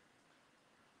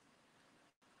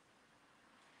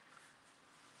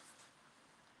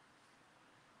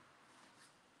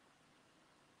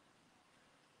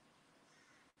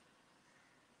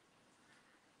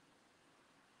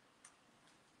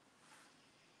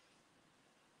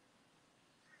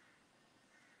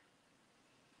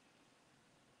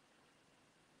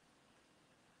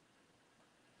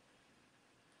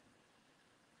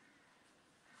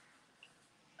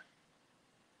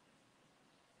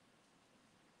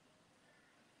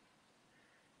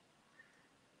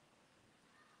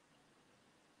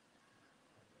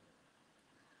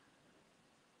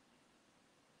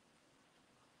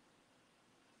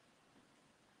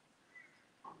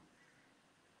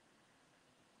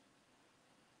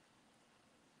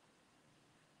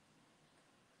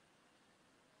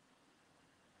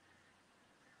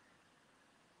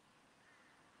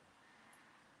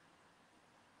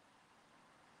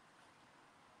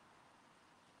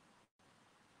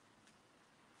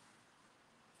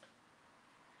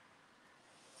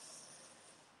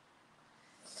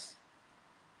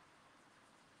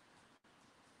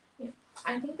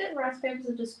 I think that rice papers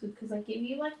are just good because they give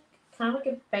you like kind of like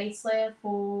a base layer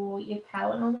for your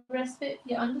palette on the rest of it.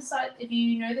 Your underside, if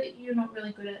you know that you're not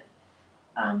really good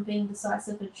at being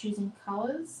decisive of choosing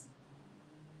colors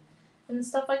and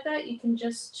stuff like that, you can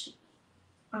just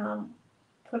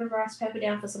put a rice paper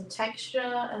down for some texture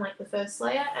and like the first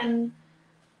layer, and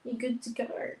you're good to go.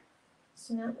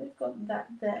 So now we've got that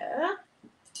there.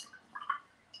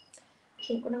 I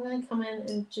think what I'm going to come in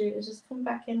and do is just come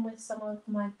back in with some of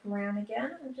my brown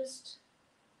again and just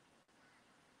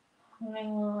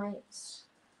highlight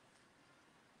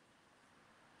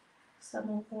some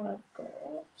of what I've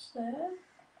got there.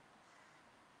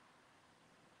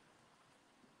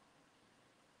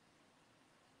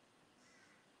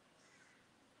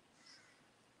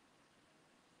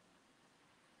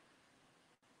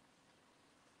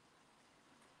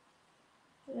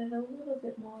 Add a little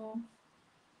bit more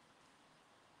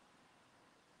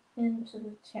into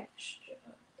the texture.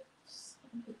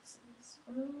 Some bits of this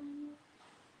one.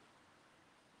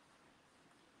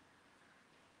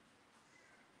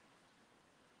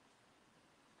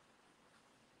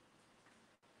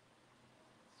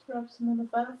 Rub some of the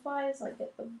butterflies, like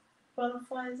get the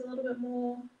butterflies a little bit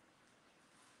more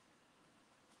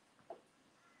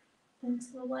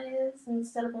into the layers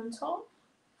instead of on top.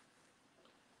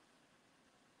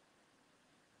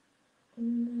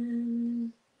 And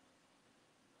then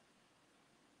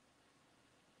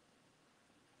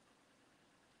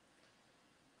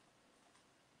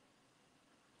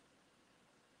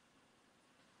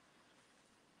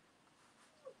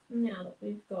now that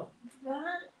we've got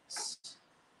that,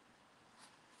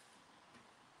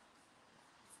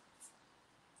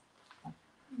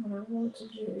 what I want to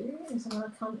do is I'm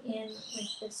going to come in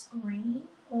with this green,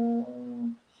 or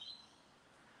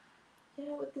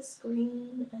yeah, with this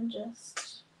green, and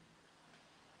just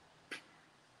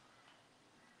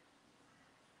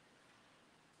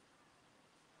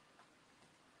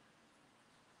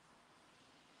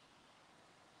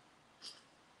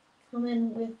come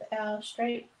in with our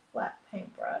straight flat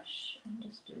paintbrush and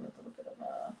just do a little bit of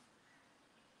a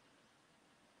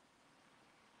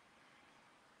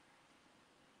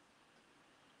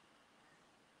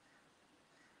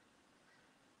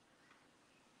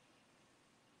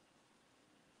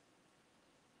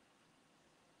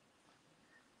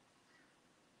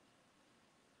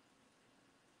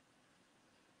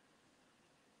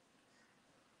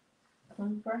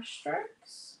brush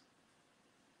strokes.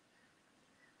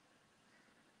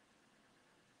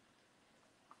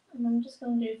 And I'm just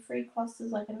going to do 3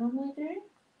 clusters like I normally do.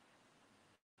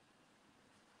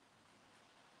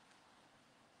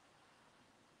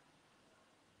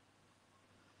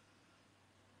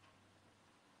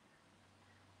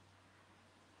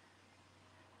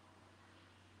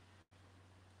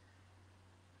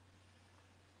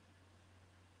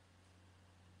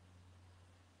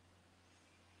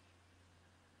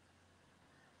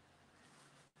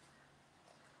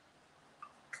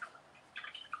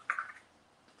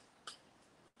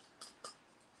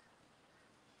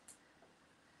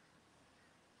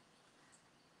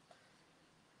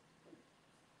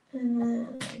 And then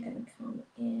I'm going to come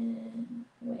in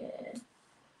with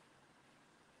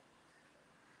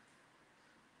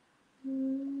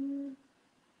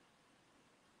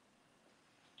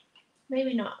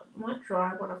maybe not, I might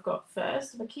dry what I've got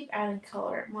first. If I keep adding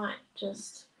colour, it might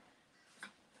just...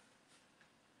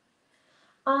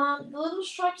 the little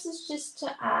stripes is just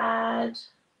to add...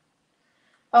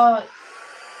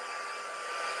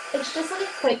 it's just like a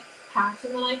quick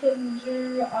pattern that I can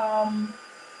do,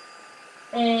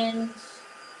 and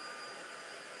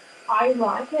I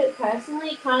like it personally.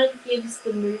 It kind of gives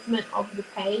the movement of the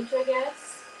page, I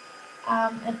guess,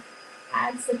 and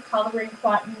adds the colouring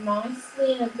quite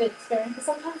nicely and a bit scary, because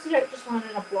sometimes you don't just want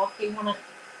it in a block, you want it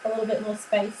a little bit more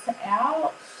spaced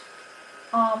out,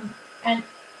 and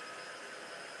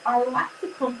I lack the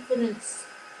confidence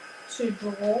to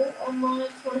draw on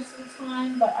lines most of the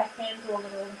time, but I can draw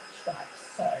little stripes,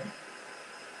 so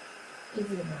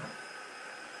easy enough.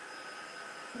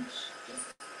 It's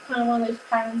just kind of one of those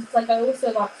patterns. Like, I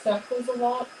also like circles a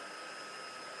lot.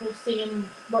 You'll see in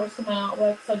most of my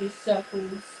artworks I do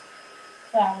circles,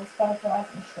 flowers, butterflies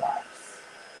and stripes.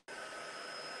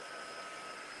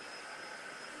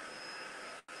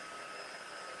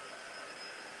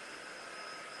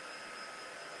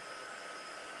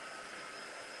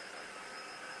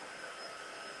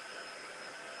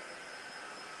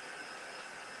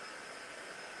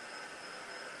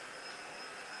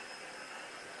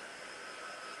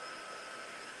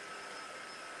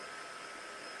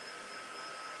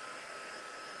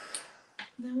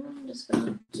 Now what I'm just going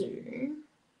to do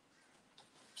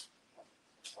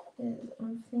is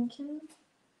I'm thinking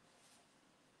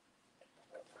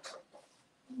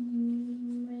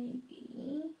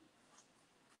maybe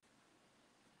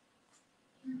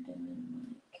add them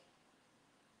in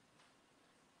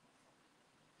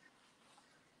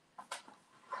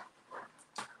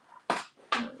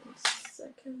like 1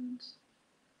 second.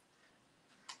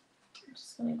 I'm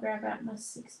just going to grab out my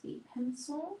 6B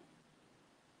pencil.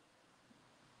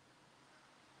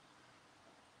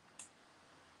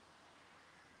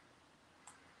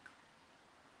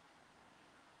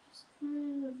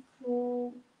 kind of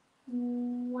for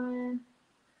where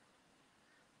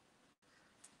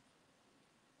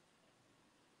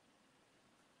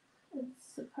it's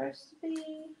supposed to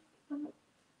be. I'm not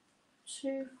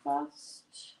too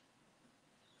fussed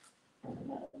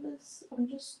about this. I'm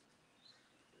just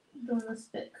doing this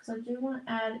bit because I do want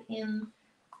to add in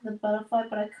the butterfly,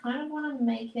 but I kind of want to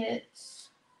make it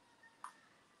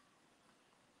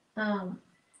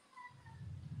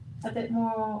a bit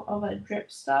more of a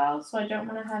drip style, so I don't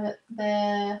want to have it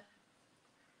there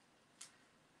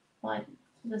like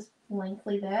just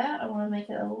blankly there. I want to make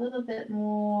it a little bit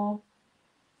more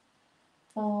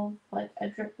of like a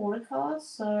drip watercolor,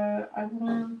 so I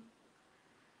want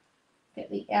to get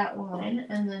the outline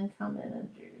and then come in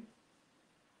and do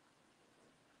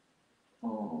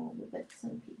all the bits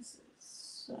and pieces.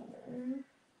 So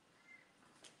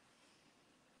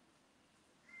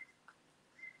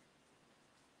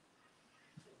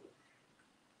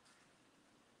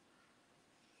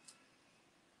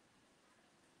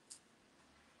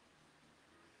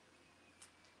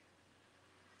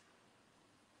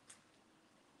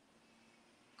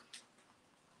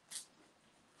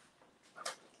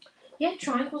yeah,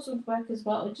 triangles would work as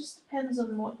well. It just depends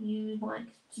on what you like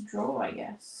to draw, I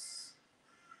guess.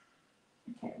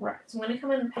 Okay, right. So I'm going to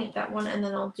come in and paint that one, and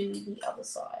then I'll do the other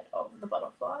side of the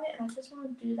butterfly. And I just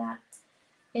want to do that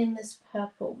in this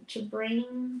purple to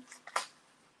bring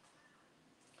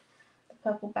the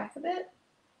purple back a bit.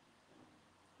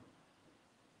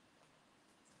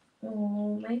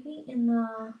 Or maybe in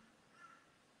the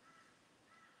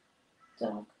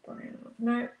dark brown.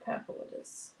 No, purple it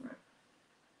is. Right.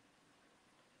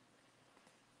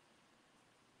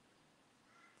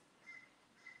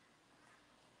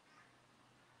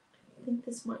 I think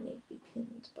this might need to be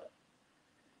pinned, but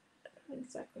I don't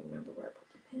exactly remember where I put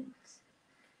the pins.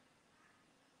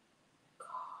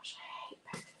 Gosh, I hate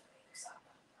packing things up.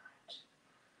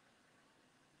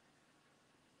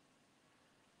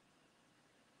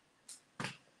 Right.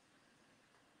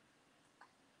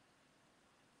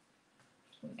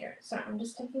 There we go. So I'm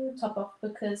just taking the top off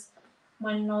because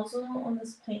my nozzle on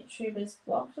this paint tube is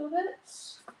blocked a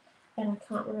bit, and I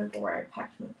can't remember where I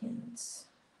packed my pins.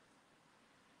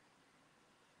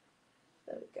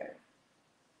 There we go.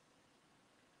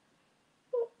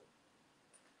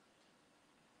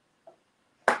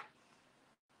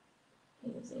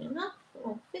 Easy enough,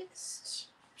 all fixed.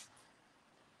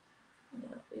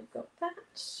 Now we've got that.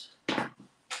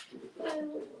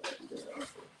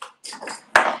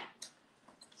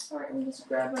 Sorry, I'm just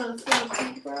grabbing another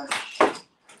paintbrush.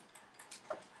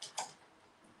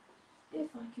 If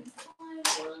I can find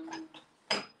one.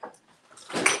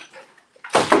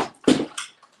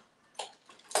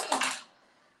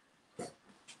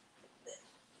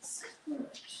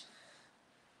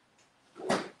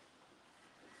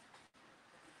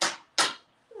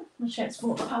 My shad's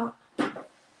falling apart. I'm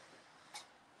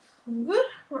good.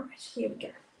 Right, here we go.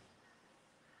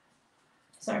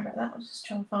 Sorry about that. I was just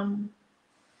trying to find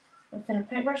my thinner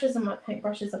paintbrushes, and my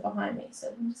paintbrushes are behind me.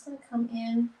 So I'm just going to come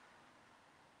in.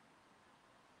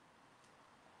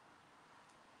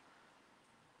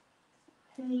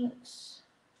 Paint.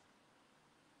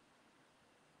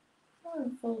 Not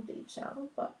in full detail,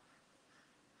 but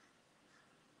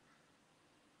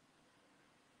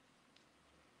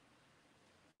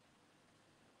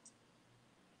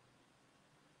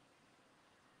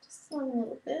just a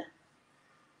little bit.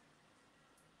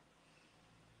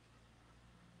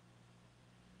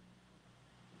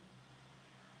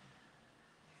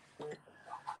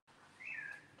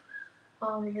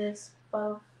 On this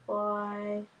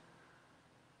butterfly.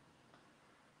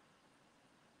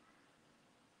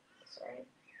 Sorry.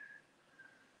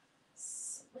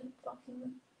 Something blocking the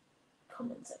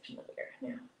comment section over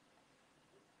here now.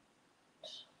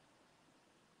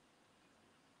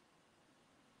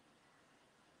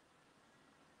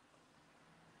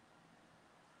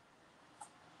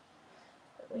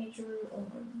 That we drew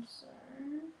on, so.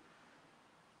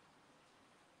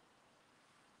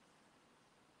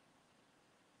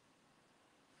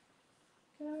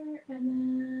 Go, and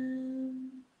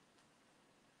then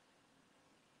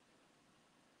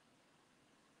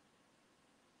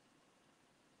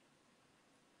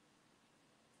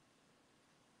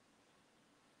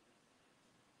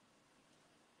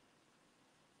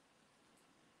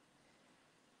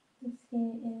this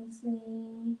here is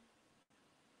the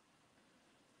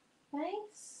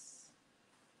face.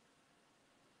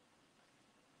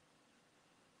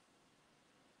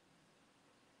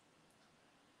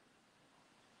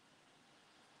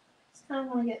 Just kind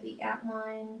of want to get the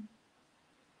outline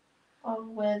of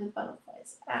where the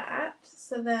butterfly's at,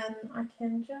 so then I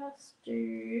can just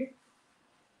do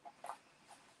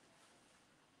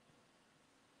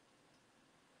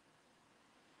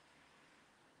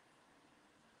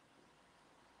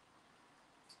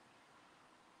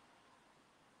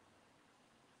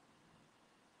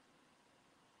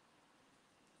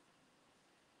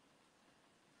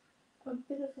a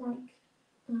bit of like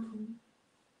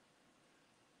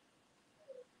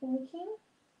thinking,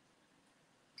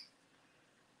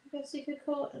 I guess you could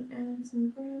call it, and add some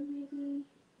brown maybe.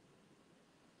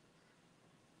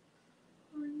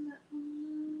 Find that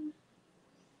one.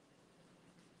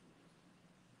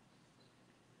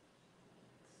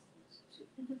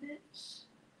 A bit.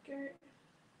 Go.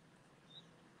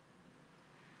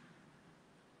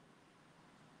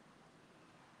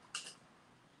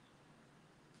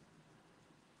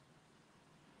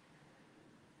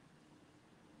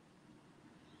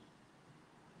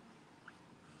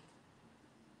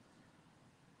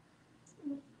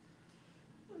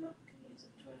 I'm not going to use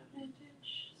it to advantage.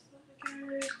 So there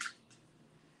we go.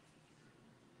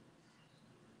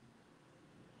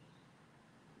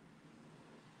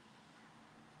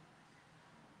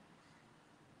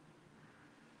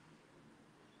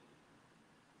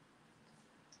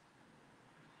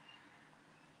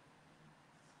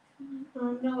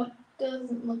 Oh no, it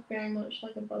doesn't look very much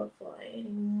like a butterfly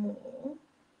anymore.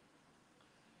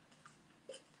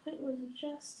 The point was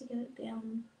just to get it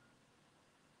down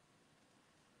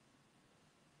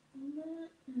on that,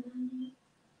 and then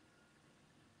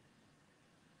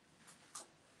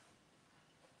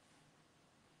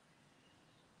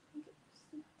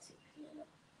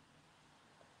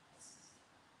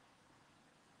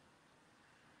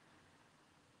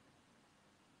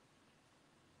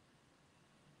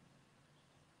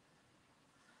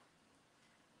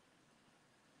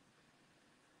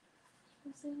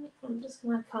I'm just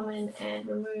going to come in and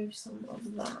remove some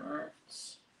of that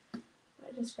by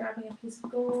just grabbing a piece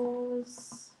of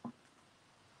gauze,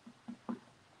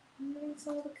 removing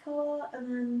some of the colour, and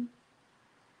then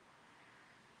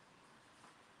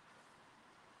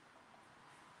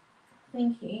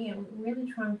thinking, I'm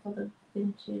really trying for the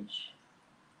vintage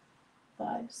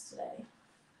vibes today.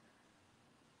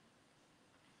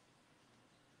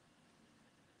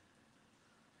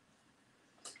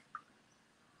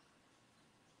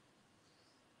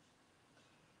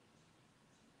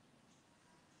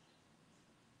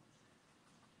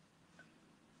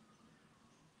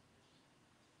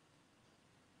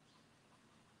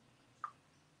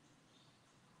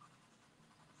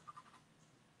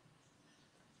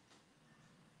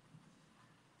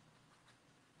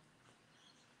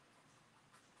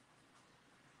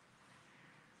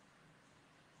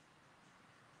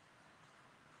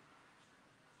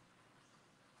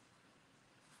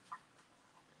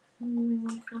 And then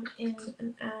we'll come in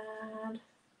and add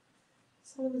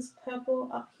some of this purple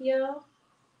up here,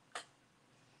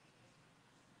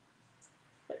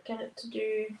 but get it to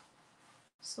do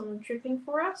some dripping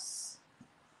for us.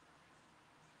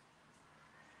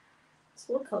 This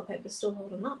watercolour paper is still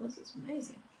holding up. This is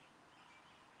amazing.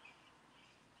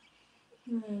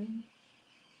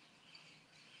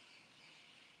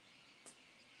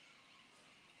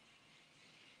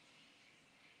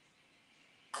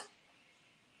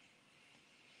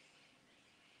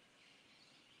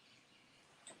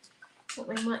 What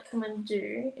we might come and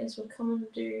do is we'll come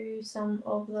and do some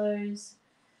of those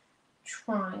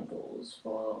triangles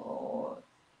for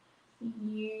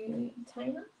you,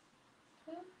 Taylor.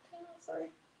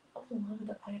 Sorry. Oh,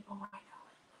 lavender paint. Oh my god,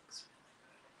 it looks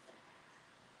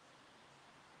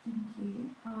really good.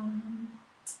 Thank you.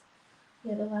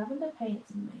 Yeah, the lavender paint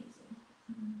is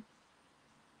amazing.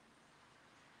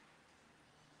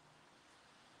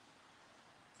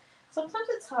 Sometimes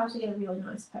it's hard to get a really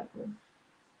nice purple.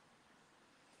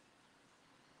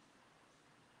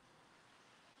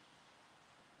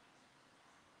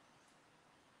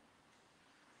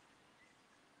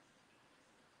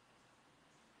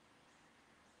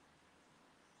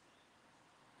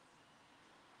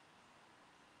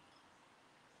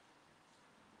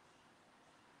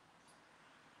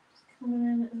 Coming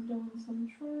in and doing some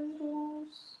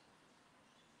triangles.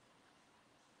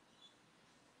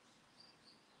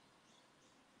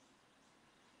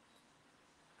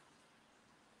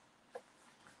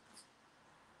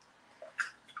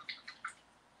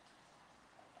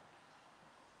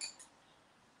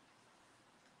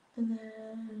 And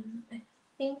then I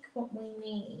think what we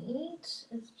need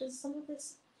is just some of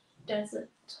this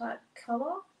desert type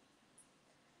colour.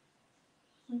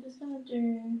 I'm just going to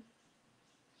do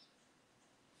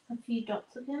a few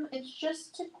dots of him. It's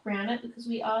just to ground it because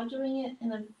we are doing it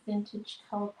in a vintage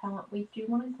colour palette. We do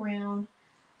want to ground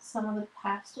some of the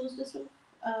pastels just with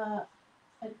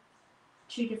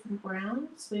two different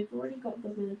browns. We've already got the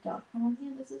really dark one on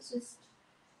here. This is just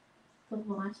the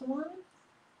lighter one.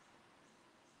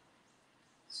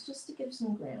 It's just to give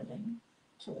some grounding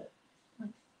to it. Like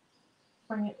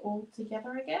bring it all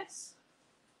together, I guess.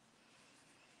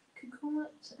 Could call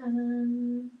it. And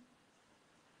then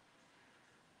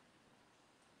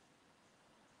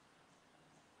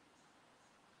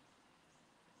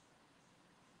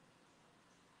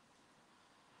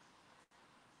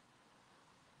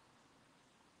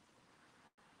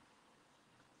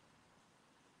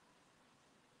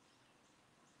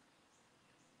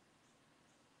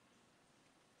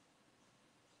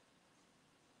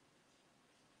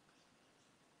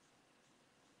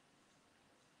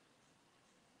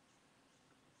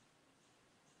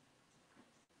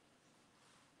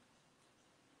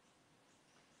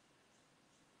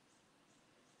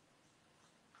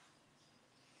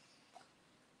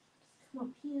up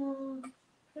here.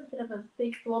 Put a bit of a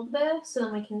big blob there, so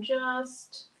then we can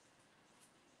just.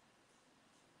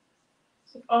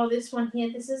 Oh, this one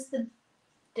here. This is the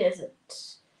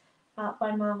Desert Art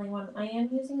by Marlene one. I am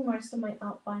using most of my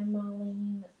Art by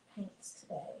Marlene paints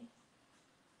today.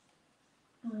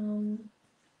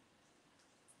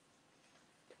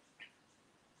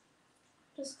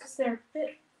 Just because they're a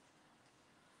bit.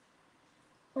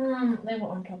 They were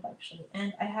on top actually,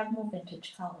 and I have more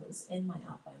vintage colours in my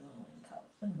Art by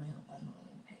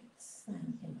Marlene paints than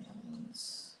in my other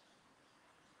ones.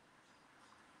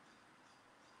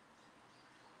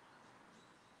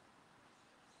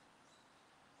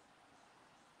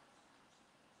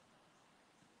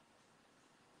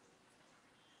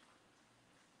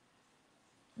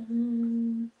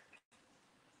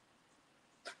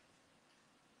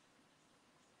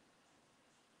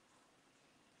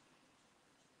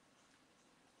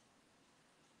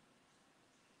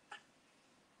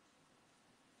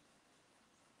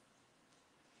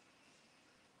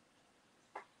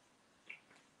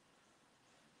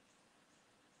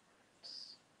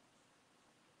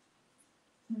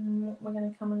 What we're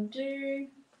going to come and do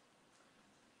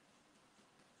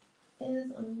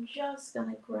is I'm just going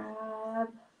to grab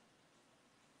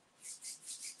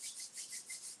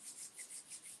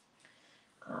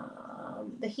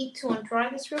the heat tool and dry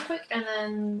this real quick, and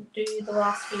then do the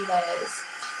last few layers.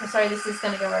 I'm sorry, this is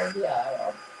going to go over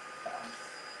the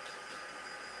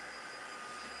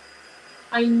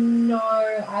I know,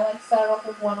 I like started off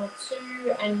with one or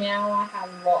two, and now I have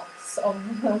lots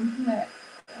of them.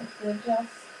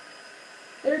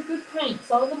 They're good paints,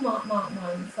 all the matte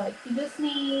ones. Like, you just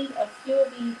need a few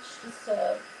of each just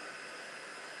to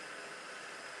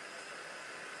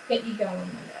get you going,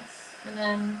 I guess. And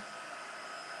then,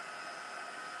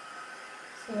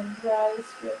 so I'm dry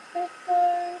this real quick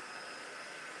though.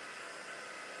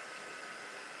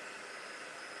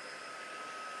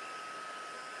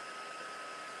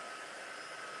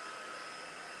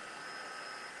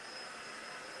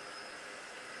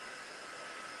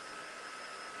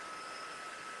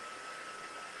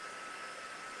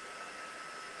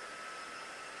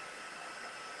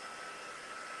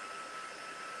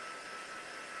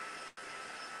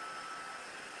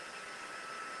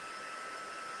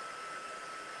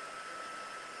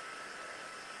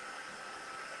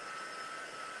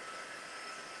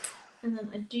 And then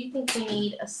I do think we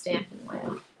need a stamping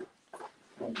layer.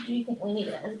 I do think we need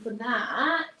it. And for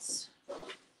that,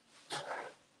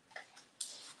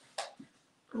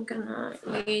 I'm going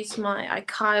to use my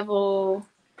archival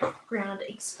ground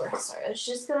espresso. It's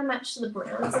just going to match the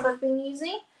browns that I've been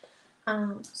using.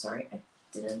 Sorry, I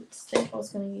didn't think I was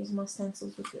going to use my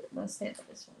stencils with my stamp for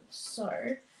this one.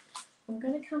 So I'm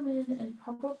going to come in and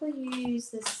probably use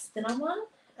this thinner one.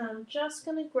 I'm just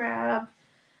going to grab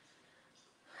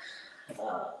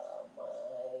my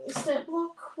stamp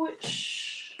block,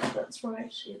 which, that's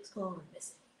right, it's gone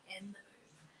missing in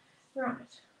the move.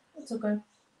 Right, that's all good.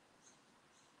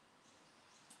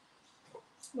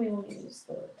 We will use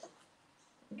the, there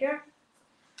we go.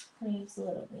 We'll use the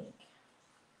little ink.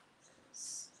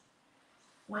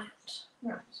 White.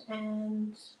 Right,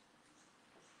 and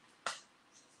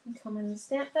come in and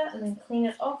stamp that, and then clean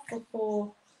it off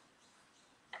before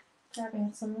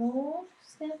grabbing some more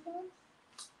stamping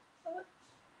of it.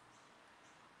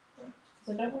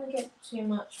 Because I don't want to get too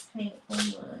much paint on my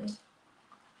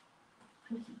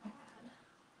pinky pad.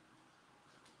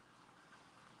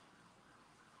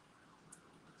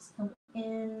 Just come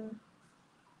in,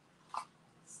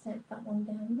 stamp that one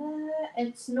down there.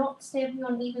 It's not stamping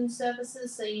on even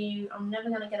surfaces, so I'm never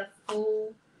going to get a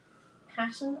full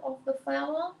pattern of the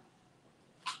flower.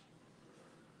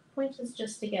 Point is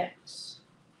just to get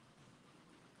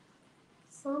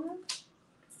some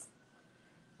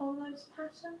of those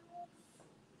patterns,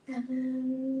 and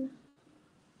then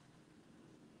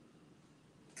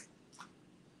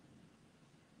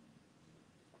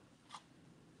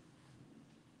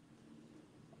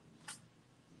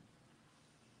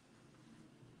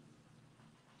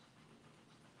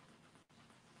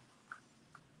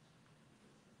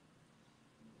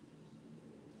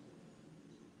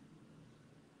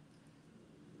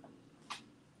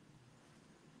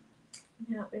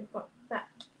now we've got that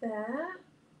there.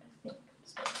 I think I'm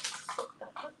just going to flip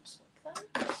that up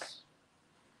like that.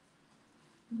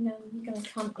 And then I'm going to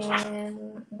come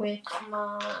in with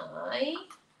my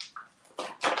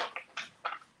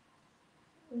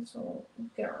little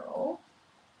girl.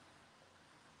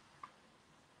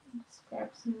 Let's grab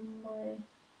some of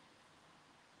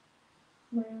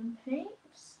my brown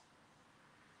paints.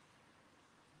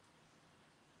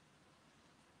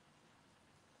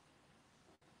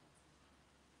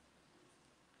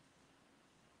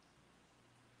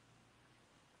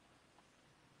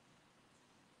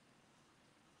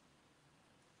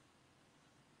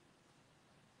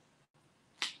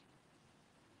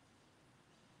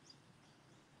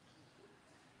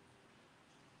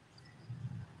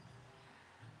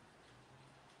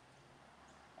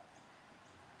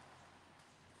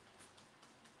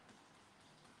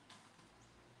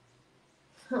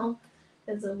 well,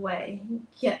 there's a way.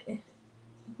 Get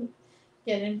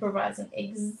improvising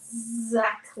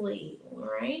exactly,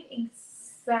 right?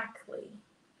 Exactly.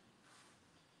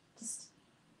 Just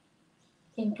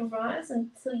improvise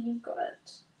until you've got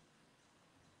it.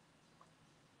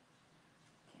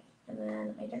 Okay, and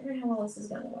then I don't know how well this is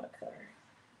going to work though.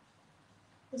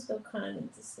 This girl kind of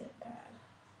needs a stamp pad.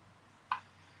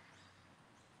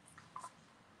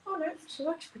 Oh no, she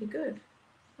works pretty good.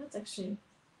 That's actually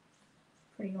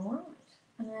pretty alright.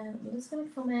 And then I'm just going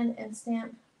to come in and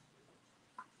stamp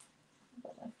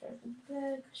what left over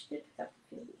there, because she did pick up a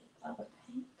few of the other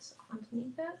paints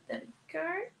underneath that. There we go.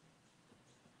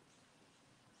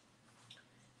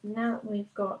 Now that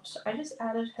we've got, I just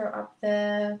added her up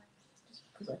there just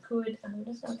because I could, and I'm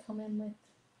just going to come in with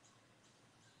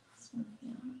this one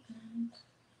here and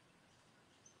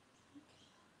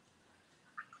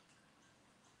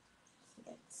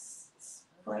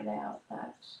spread out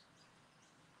that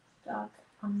dark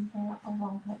umber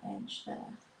along her edge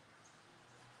there.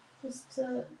 Just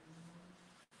to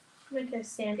make her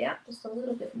stand out just a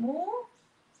little bit more.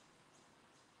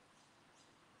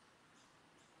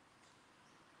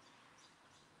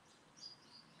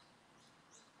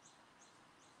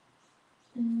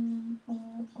 And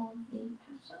all of the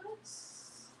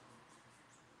patterns.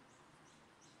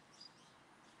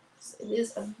 So it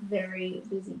is a very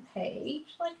busy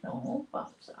page, like normal,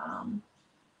 but I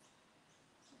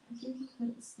do just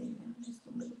want it to stand out just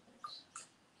a little bit.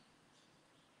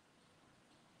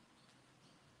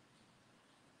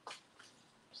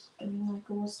 Just getting my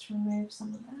gauze to remove some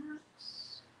of that.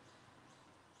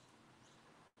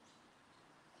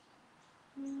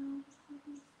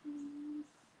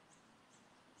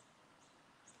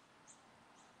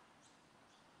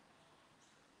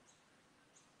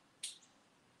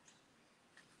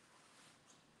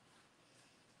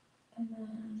 And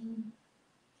then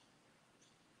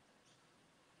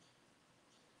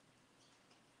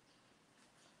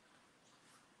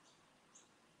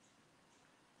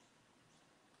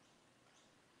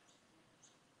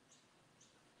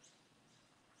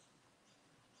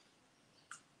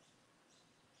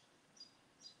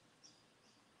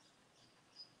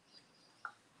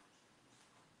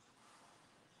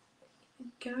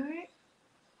go.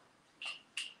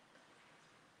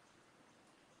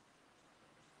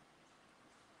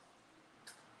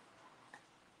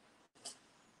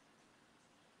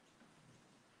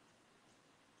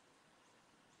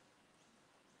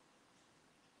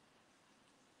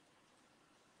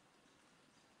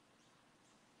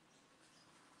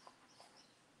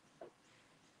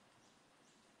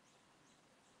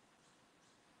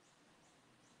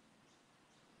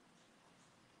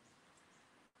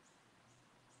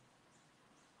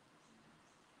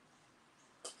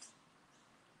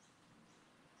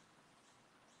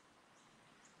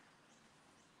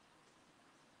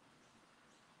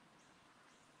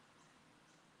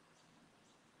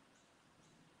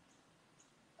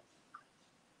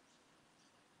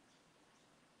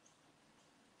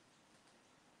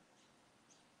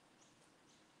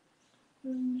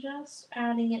 I'm just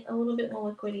adding it a little bit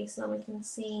more liquidy so that we can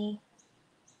see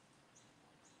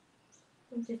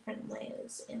the different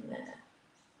layers in there.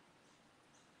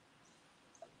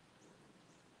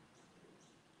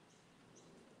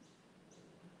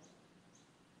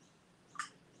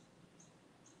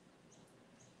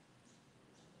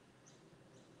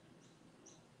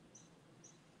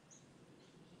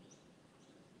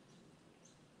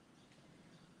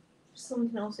 So we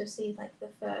can also see like the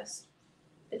first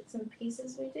bits and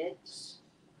pieces we did.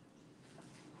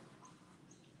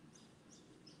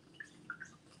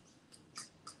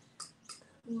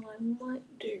 What I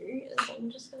might do is I'm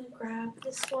just going to grab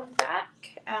this one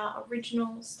back, our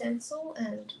original stencil,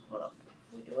 and hold up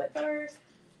before we do it though,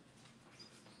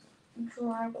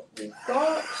 dry what we've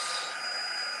got.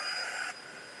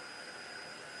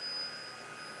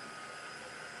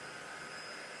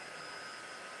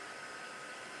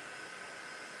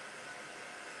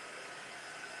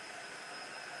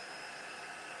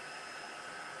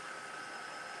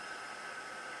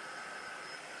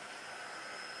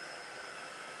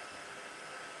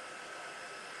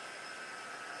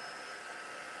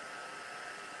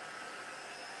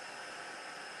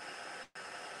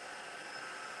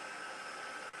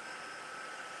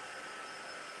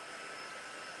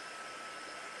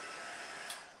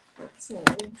 That's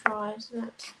nearly dry, so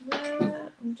that's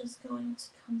there. I'm just going to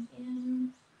come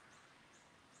in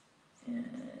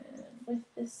and with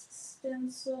this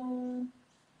stencil,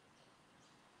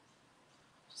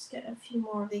 just get a few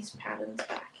more of these patterns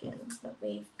back in that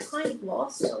we've kind of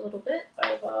lost a little bit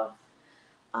over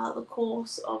the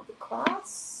course of the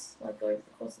class, like over the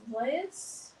course of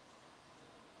layers.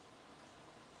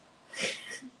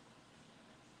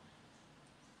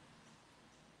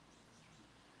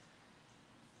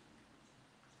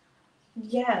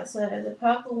 Yeah, so the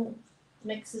purple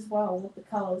mixes well with the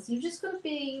colours. You just got to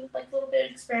be like a little bit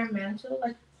experimental.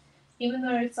 Like even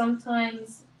though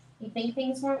sometimes you think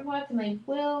things won't work and they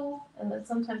will, and then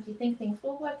sometimes you think things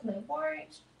will work and they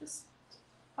won't. Just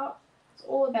it's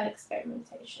all about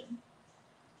experimentation.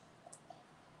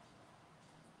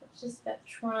 It's just about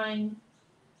trying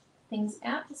things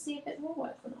out to see if it will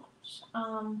work or not.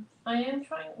 I am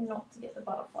trying not to get the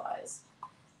butterflies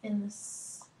in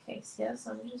this case here,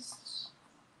 so I'm just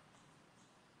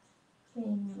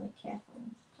being really careful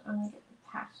to only get the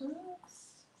patterns.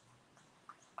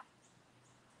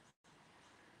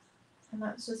 And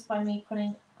that's just by me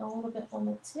putting a little bit on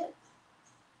the tip.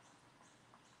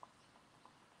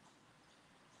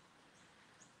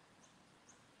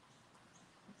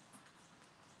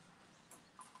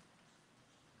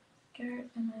 Go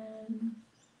and then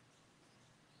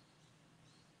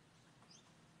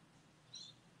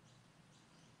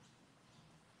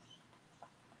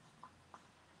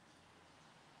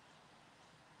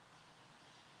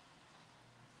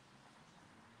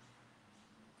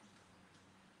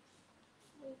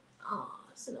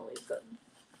so now we've got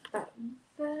that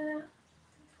there.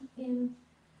 Come in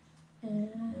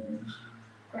and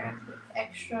grab the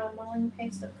extra modeling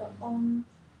paste I've got on.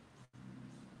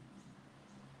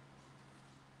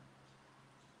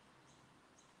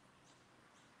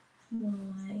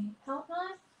 My palette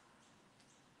knife.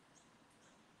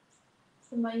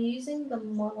 And by using the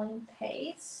modeling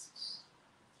paste,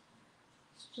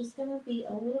 it's just going to be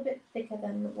a little bit thicker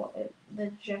than what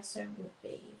the gesso would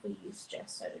be if we use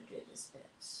gesso to do this bit.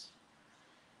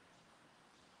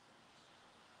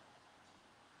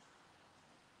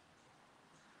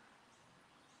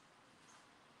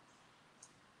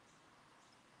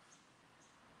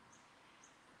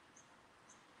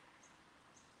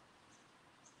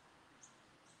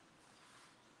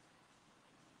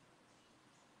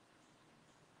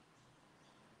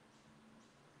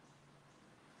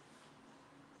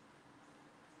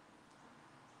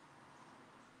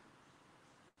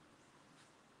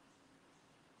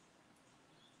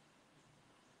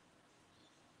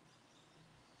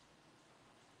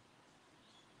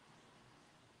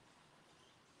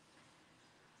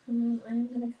 And I'm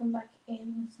going to come back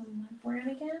in with some of my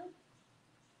brown again.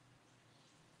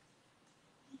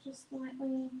 Just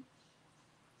lightly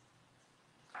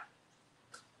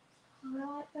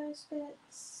highlight those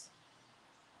bits.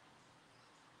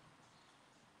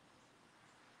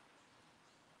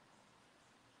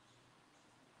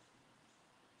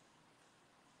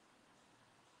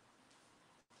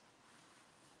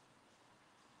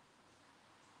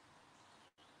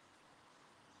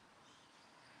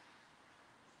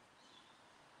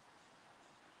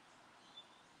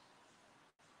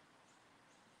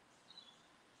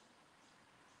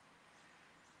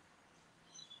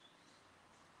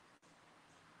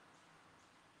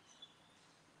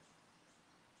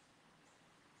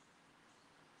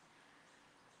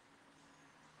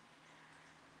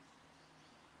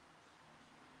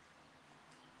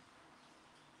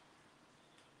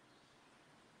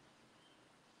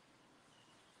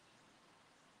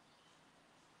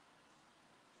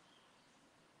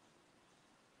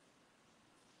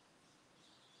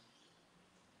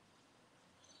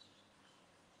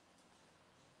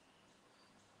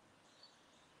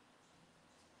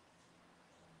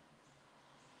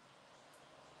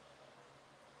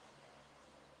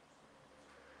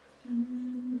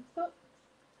 Oh, I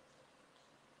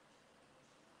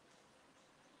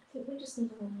think we just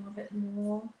need a little bit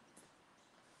more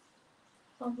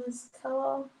of this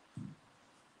colour.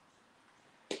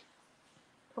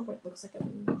 Probably looks like a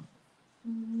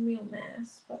real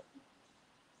mess, but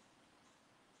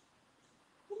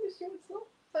obviously it's not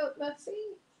that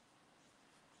messy.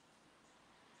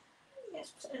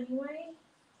 Yes, anyway.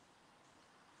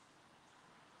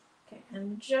 Okay,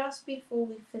 and just before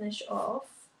we finish off,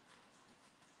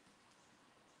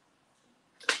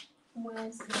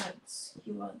 where's that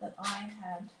skewer that I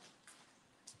had?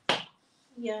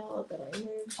 Yellow that I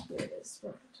moved. Here it is.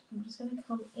 Right. I'm just going to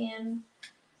come in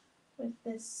with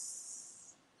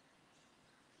this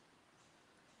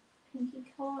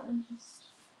pinky colour and just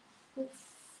poof.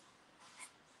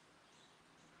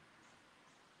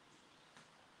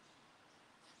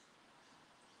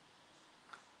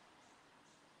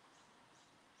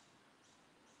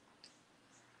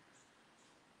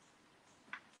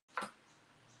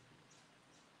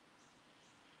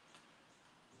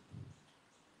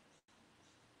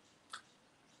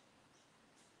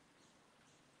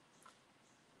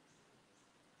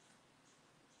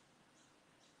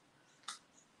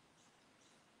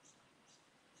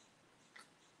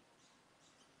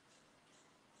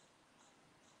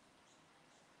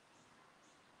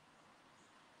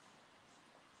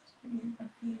 And a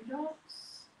few dots.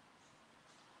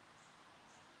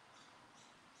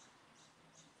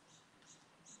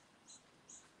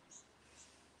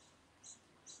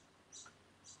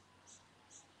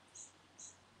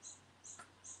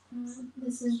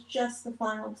 This is just the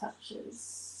final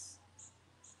touches.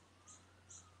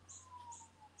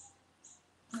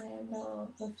 I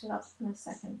will lift it up in a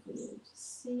second for you to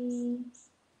see.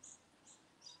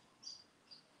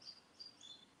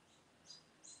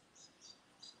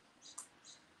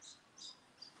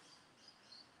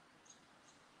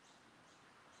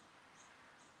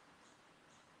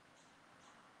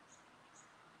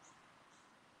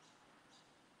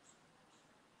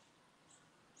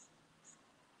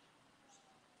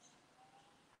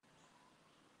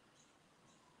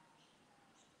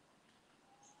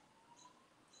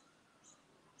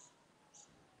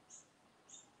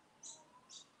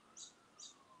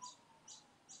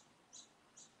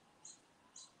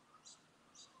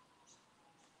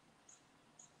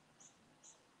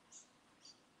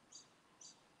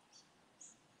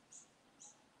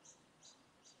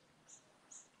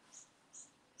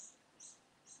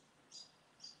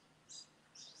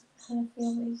 Kind of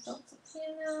feel these dots up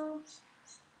here now.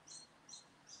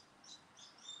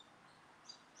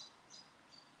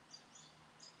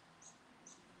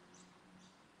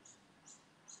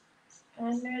 And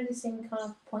I know this seems kind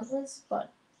of pointless,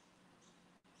 but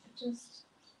it just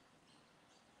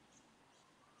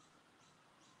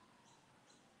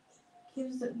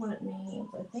gives it what it needs,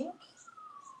 I think.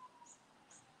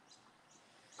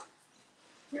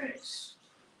 Right.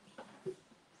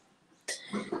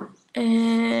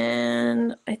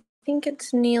 And I think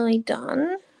it's nearly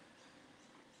done.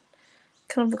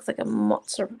 Kind of looks like a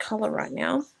mozza color right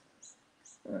now.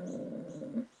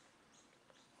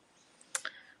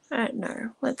 I don't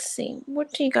know. Let's see.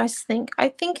 What do you guys think? I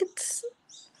think it's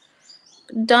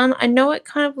done. I know it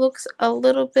kind of looks a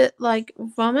little bit like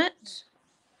vomit.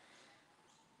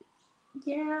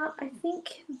 Yeah, I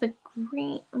think the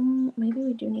green, maybe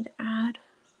we do need to add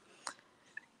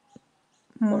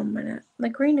 1 minute. The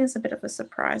green is a bit of a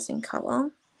surprising color.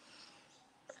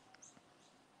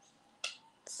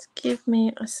 Just give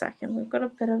me a second. We've got a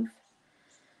bit of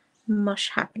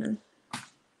mush happening.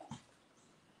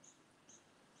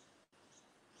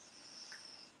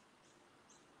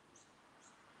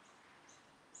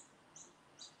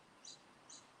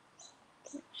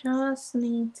 Just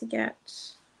need to get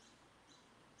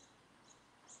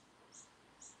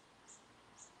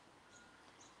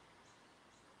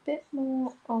a bit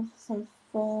more of some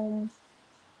foam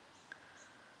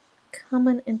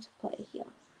coming into play here.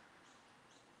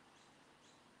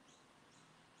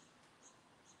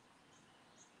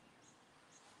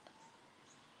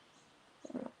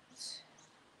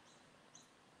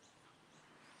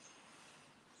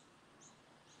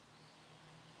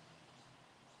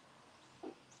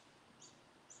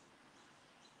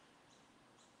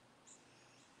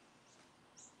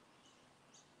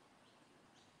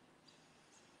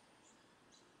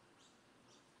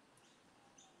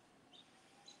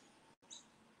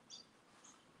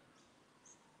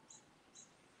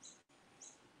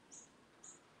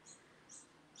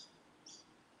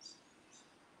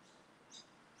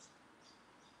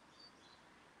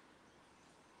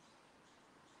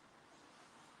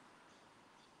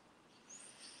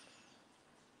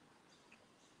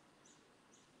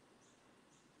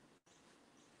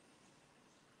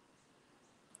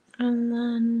 And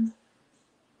then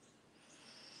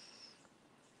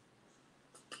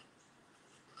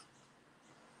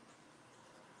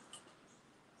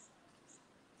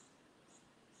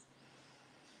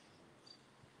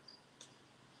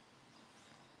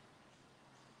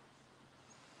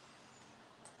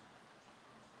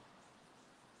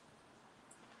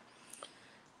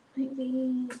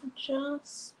maybe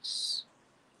just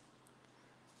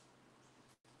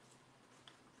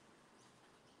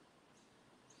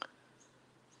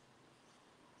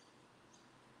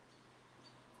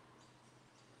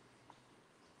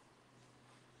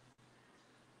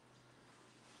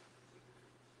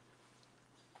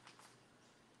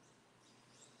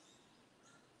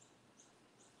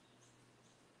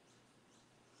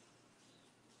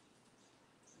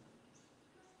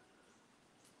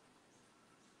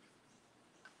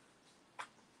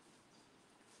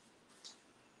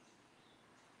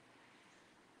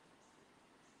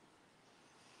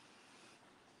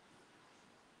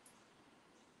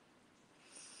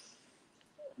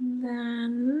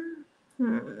then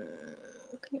I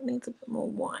think it needs a bit more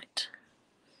white.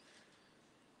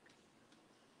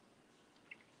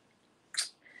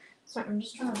 Sorry, I'm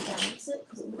just trying to balance it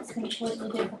because it looks completely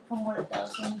different from what it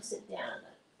does when you sit down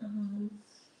in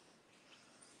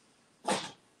it.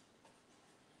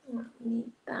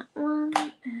 Need that one,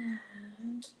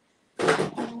 and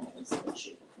there's the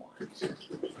dupe one.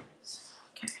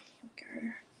 Okay, here we go.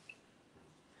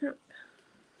 Yep.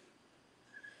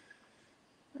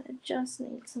 I just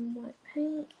need some white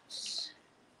paint,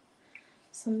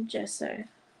 some gesso.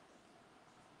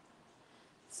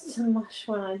 It's too much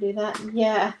when I do that.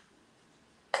 Yeah.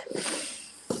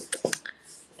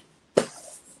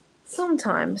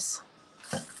 Sometimes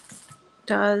it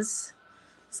does.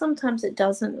 Sometimes it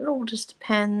doesn't. It all just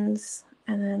depends.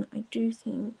 And then I do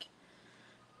think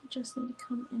I just need to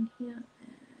come in here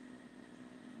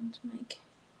and make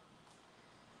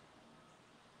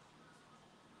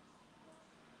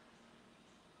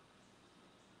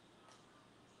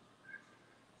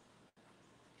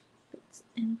bits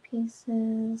and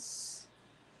pieces.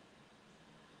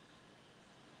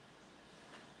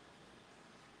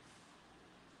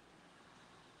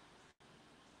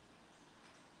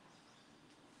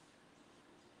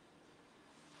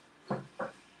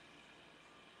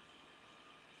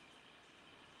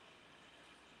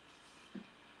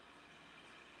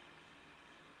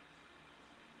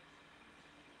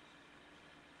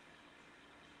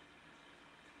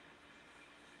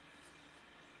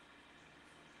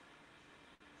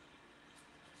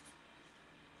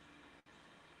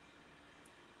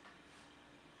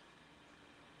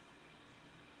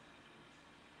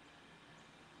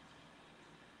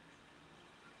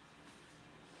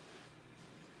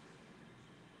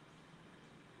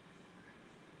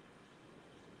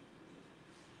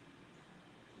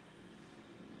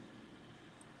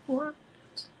 What?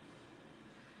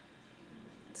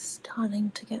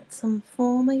 Starting to get some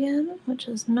form again, which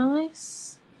is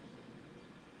nice.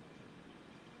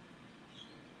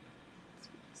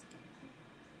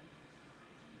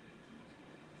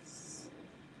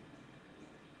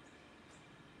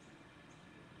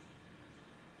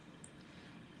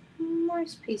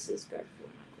 Most pieces go through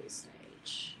an ugly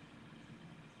stage.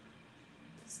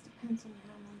 This depends on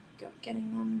how long you've got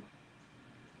getting them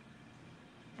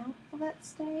out for that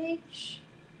stage.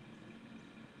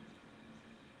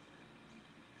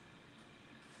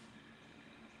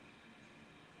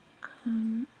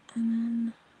 And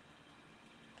then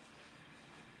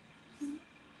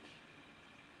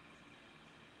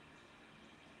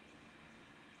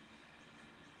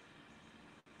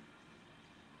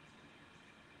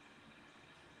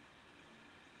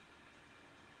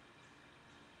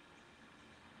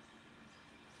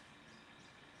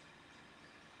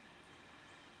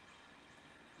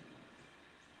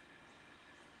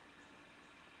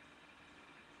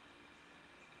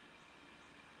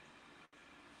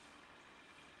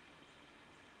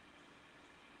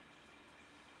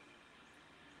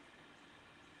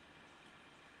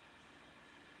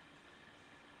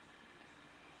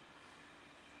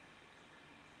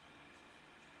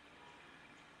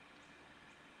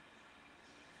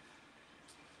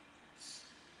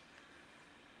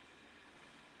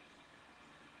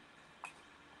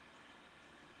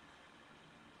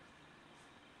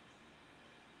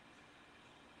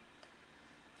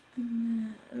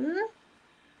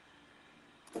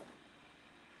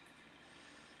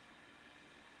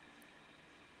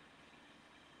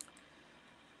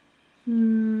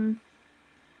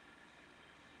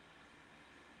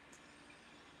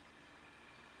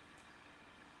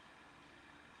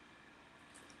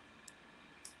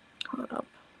hold up.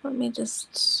 Let me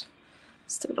just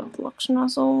stick it on the lock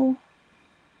nozzle.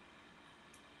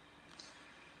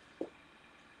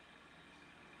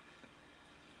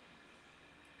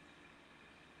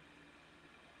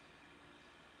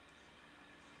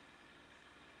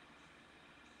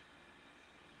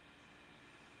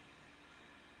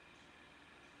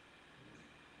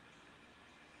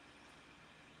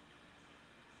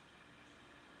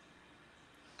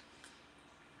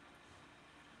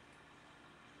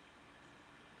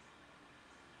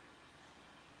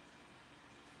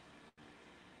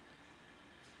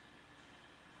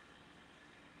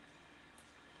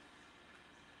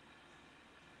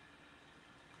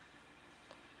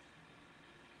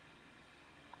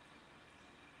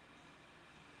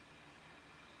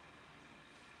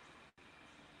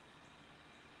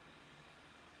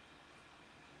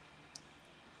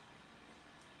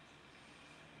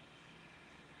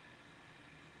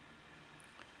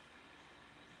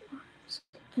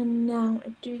 And now I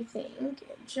do think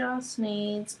it just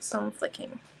needs some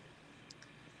flicking.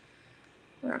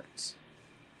 Right.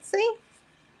 See?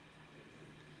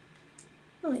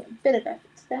 Only a bit of effort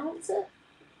to balance it.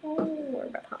 Oh, we're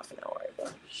about half an hour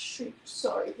over. Shoot,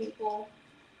 sorry people.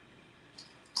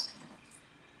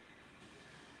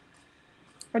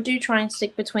 I do try and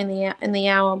stick between the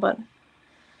hour, but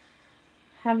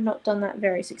have not done that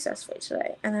very successfully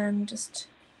today. And then just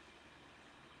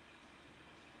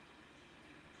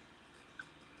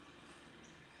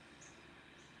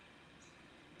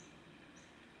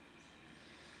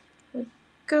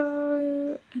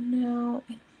go, and now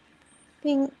I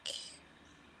think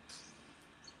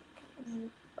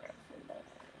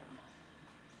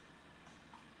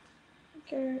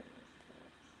go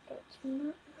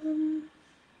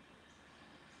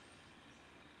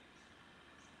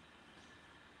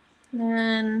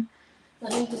then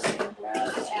let me just grab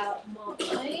out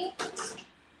my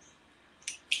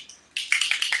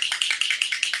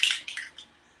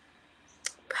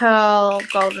Pearl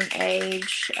Golden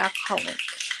Age acrylic.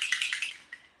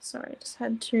 Sorry, I just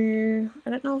had to, I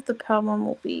don't know if the pearl one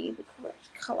will be the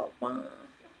correct color one.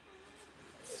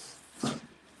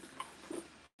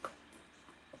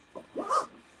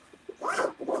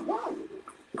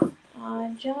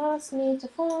 I just need to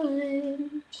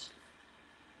find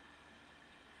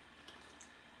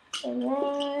the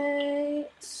right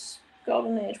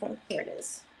Golden Age one. Here it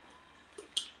is.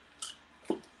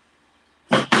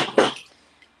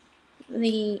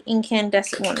 The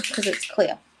incandescent one because it's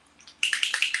clear.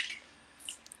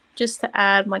 Just to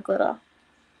add my glitter.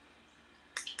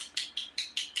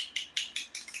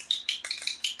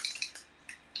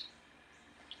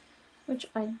 Which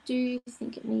I do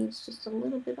think it needs just a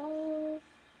little bit of.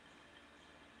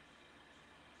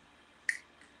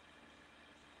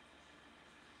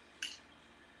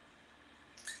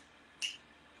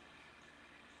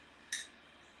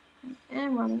 I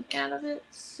am running out of it,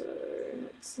 so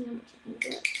let's see how much I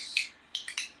can get.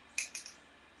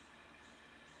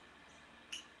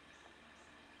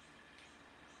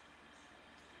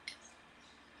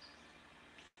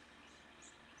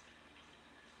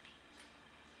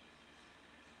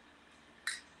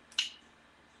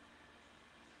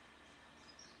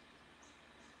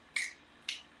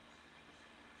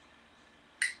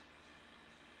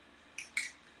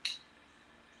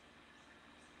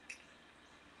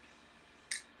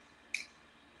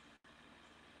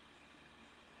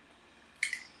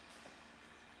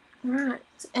 Right,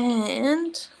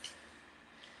 and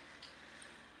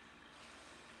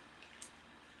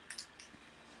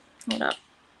hold up.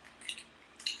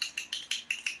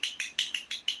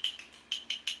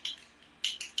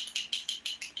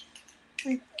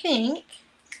 I think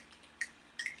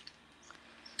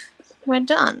we're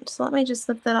done. So let me just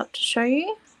lift that up to show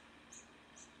you.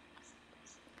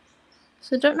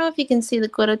 So I don't know if you can see the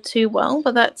glitter too well,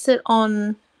 but that's it on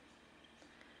the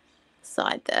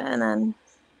side there. And then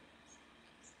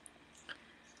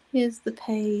here's the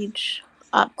page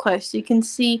up close. So you can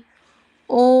see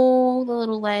all the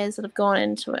little layers that have gone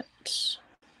into it.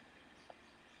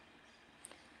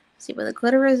 See where the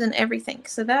glitter is and everything.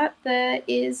 So that there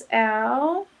is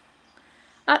our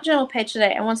art journal page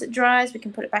today. And once it dries, we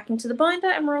can put it back into the binder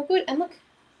and we're all good. And look,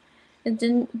 it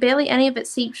didn't, barely any of it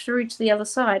seeped through to the other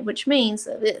side, which means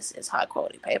that this is high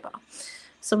quality paper.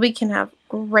 So we can have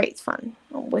great fun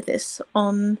with this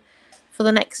on for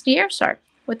the next year or so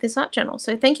with this art journal.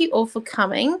 So thank you all for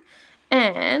coming,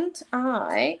 and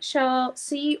I shall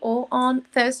see you all on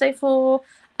Thursday for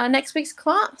next week's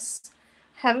class.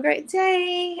 Have a great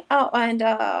day. Oh, and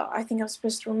I think I was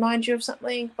supposed to remind you of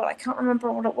something, but I can't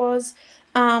remember what it was.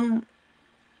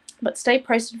 But stay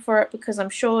posted for it because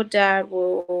I'm sure Dad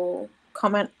will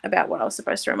comment about what I was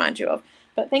supposed to remind you of.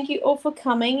 But thank you all for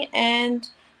coming and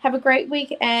have a great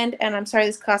weekend. And I'm sorry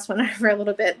this class went over a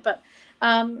little bit, but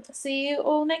see you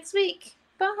all next week.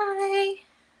 Bye.